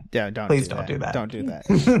do that. Yeah, don't do that. Don't do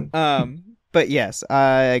that. But yes,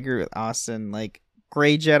 I agree with Austin. Like,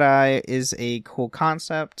 Grey Jedi is a cool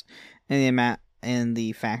concept, and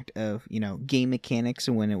the fact of, game mechanics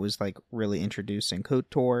and when it was like really introduced in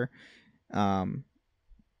KOTOR.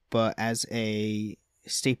 But as a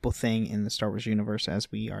staple thing in the Star Wars universe,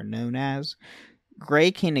 as we are known as,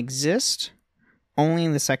 Grey can exist only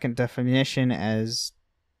in the second definition as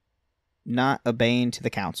not obeying to the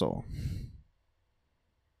council.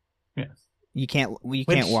 Yes. You can't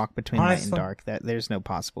walk between light and dark. That there's no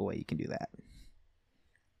possible way you can do that.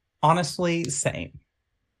 Honestly, same.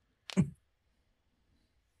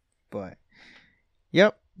 But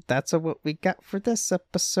yep, that's what we got for this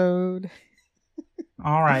episode.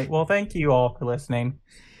 All right. Well, thank you all for listening.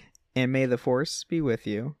 And may the Force be with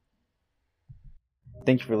you.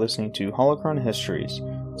 Thank you for listening to Holocron Histories,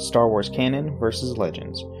 Star Wars Canon versus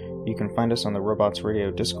Legends. You can find us on the Robots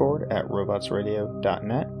Radio Discord at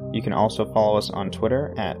robotsradio.net. You can also follow us on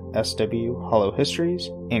Twitter at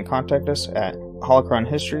SWHoloHistories and contact us at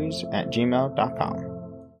holocronhistories@gmail.com.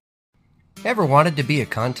 Ever wanted to be a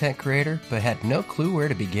content creator but had no clue where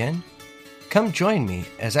to begin? Come join me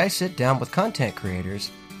as I sit down with content creators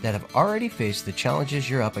that have already faced the challenges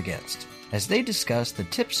you're up against, as they discuss the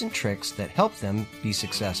tips and tricks that help them be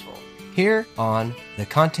successful. Here on The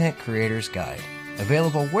Content Creator's Guide,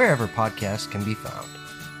 available wherever podcasts can be found.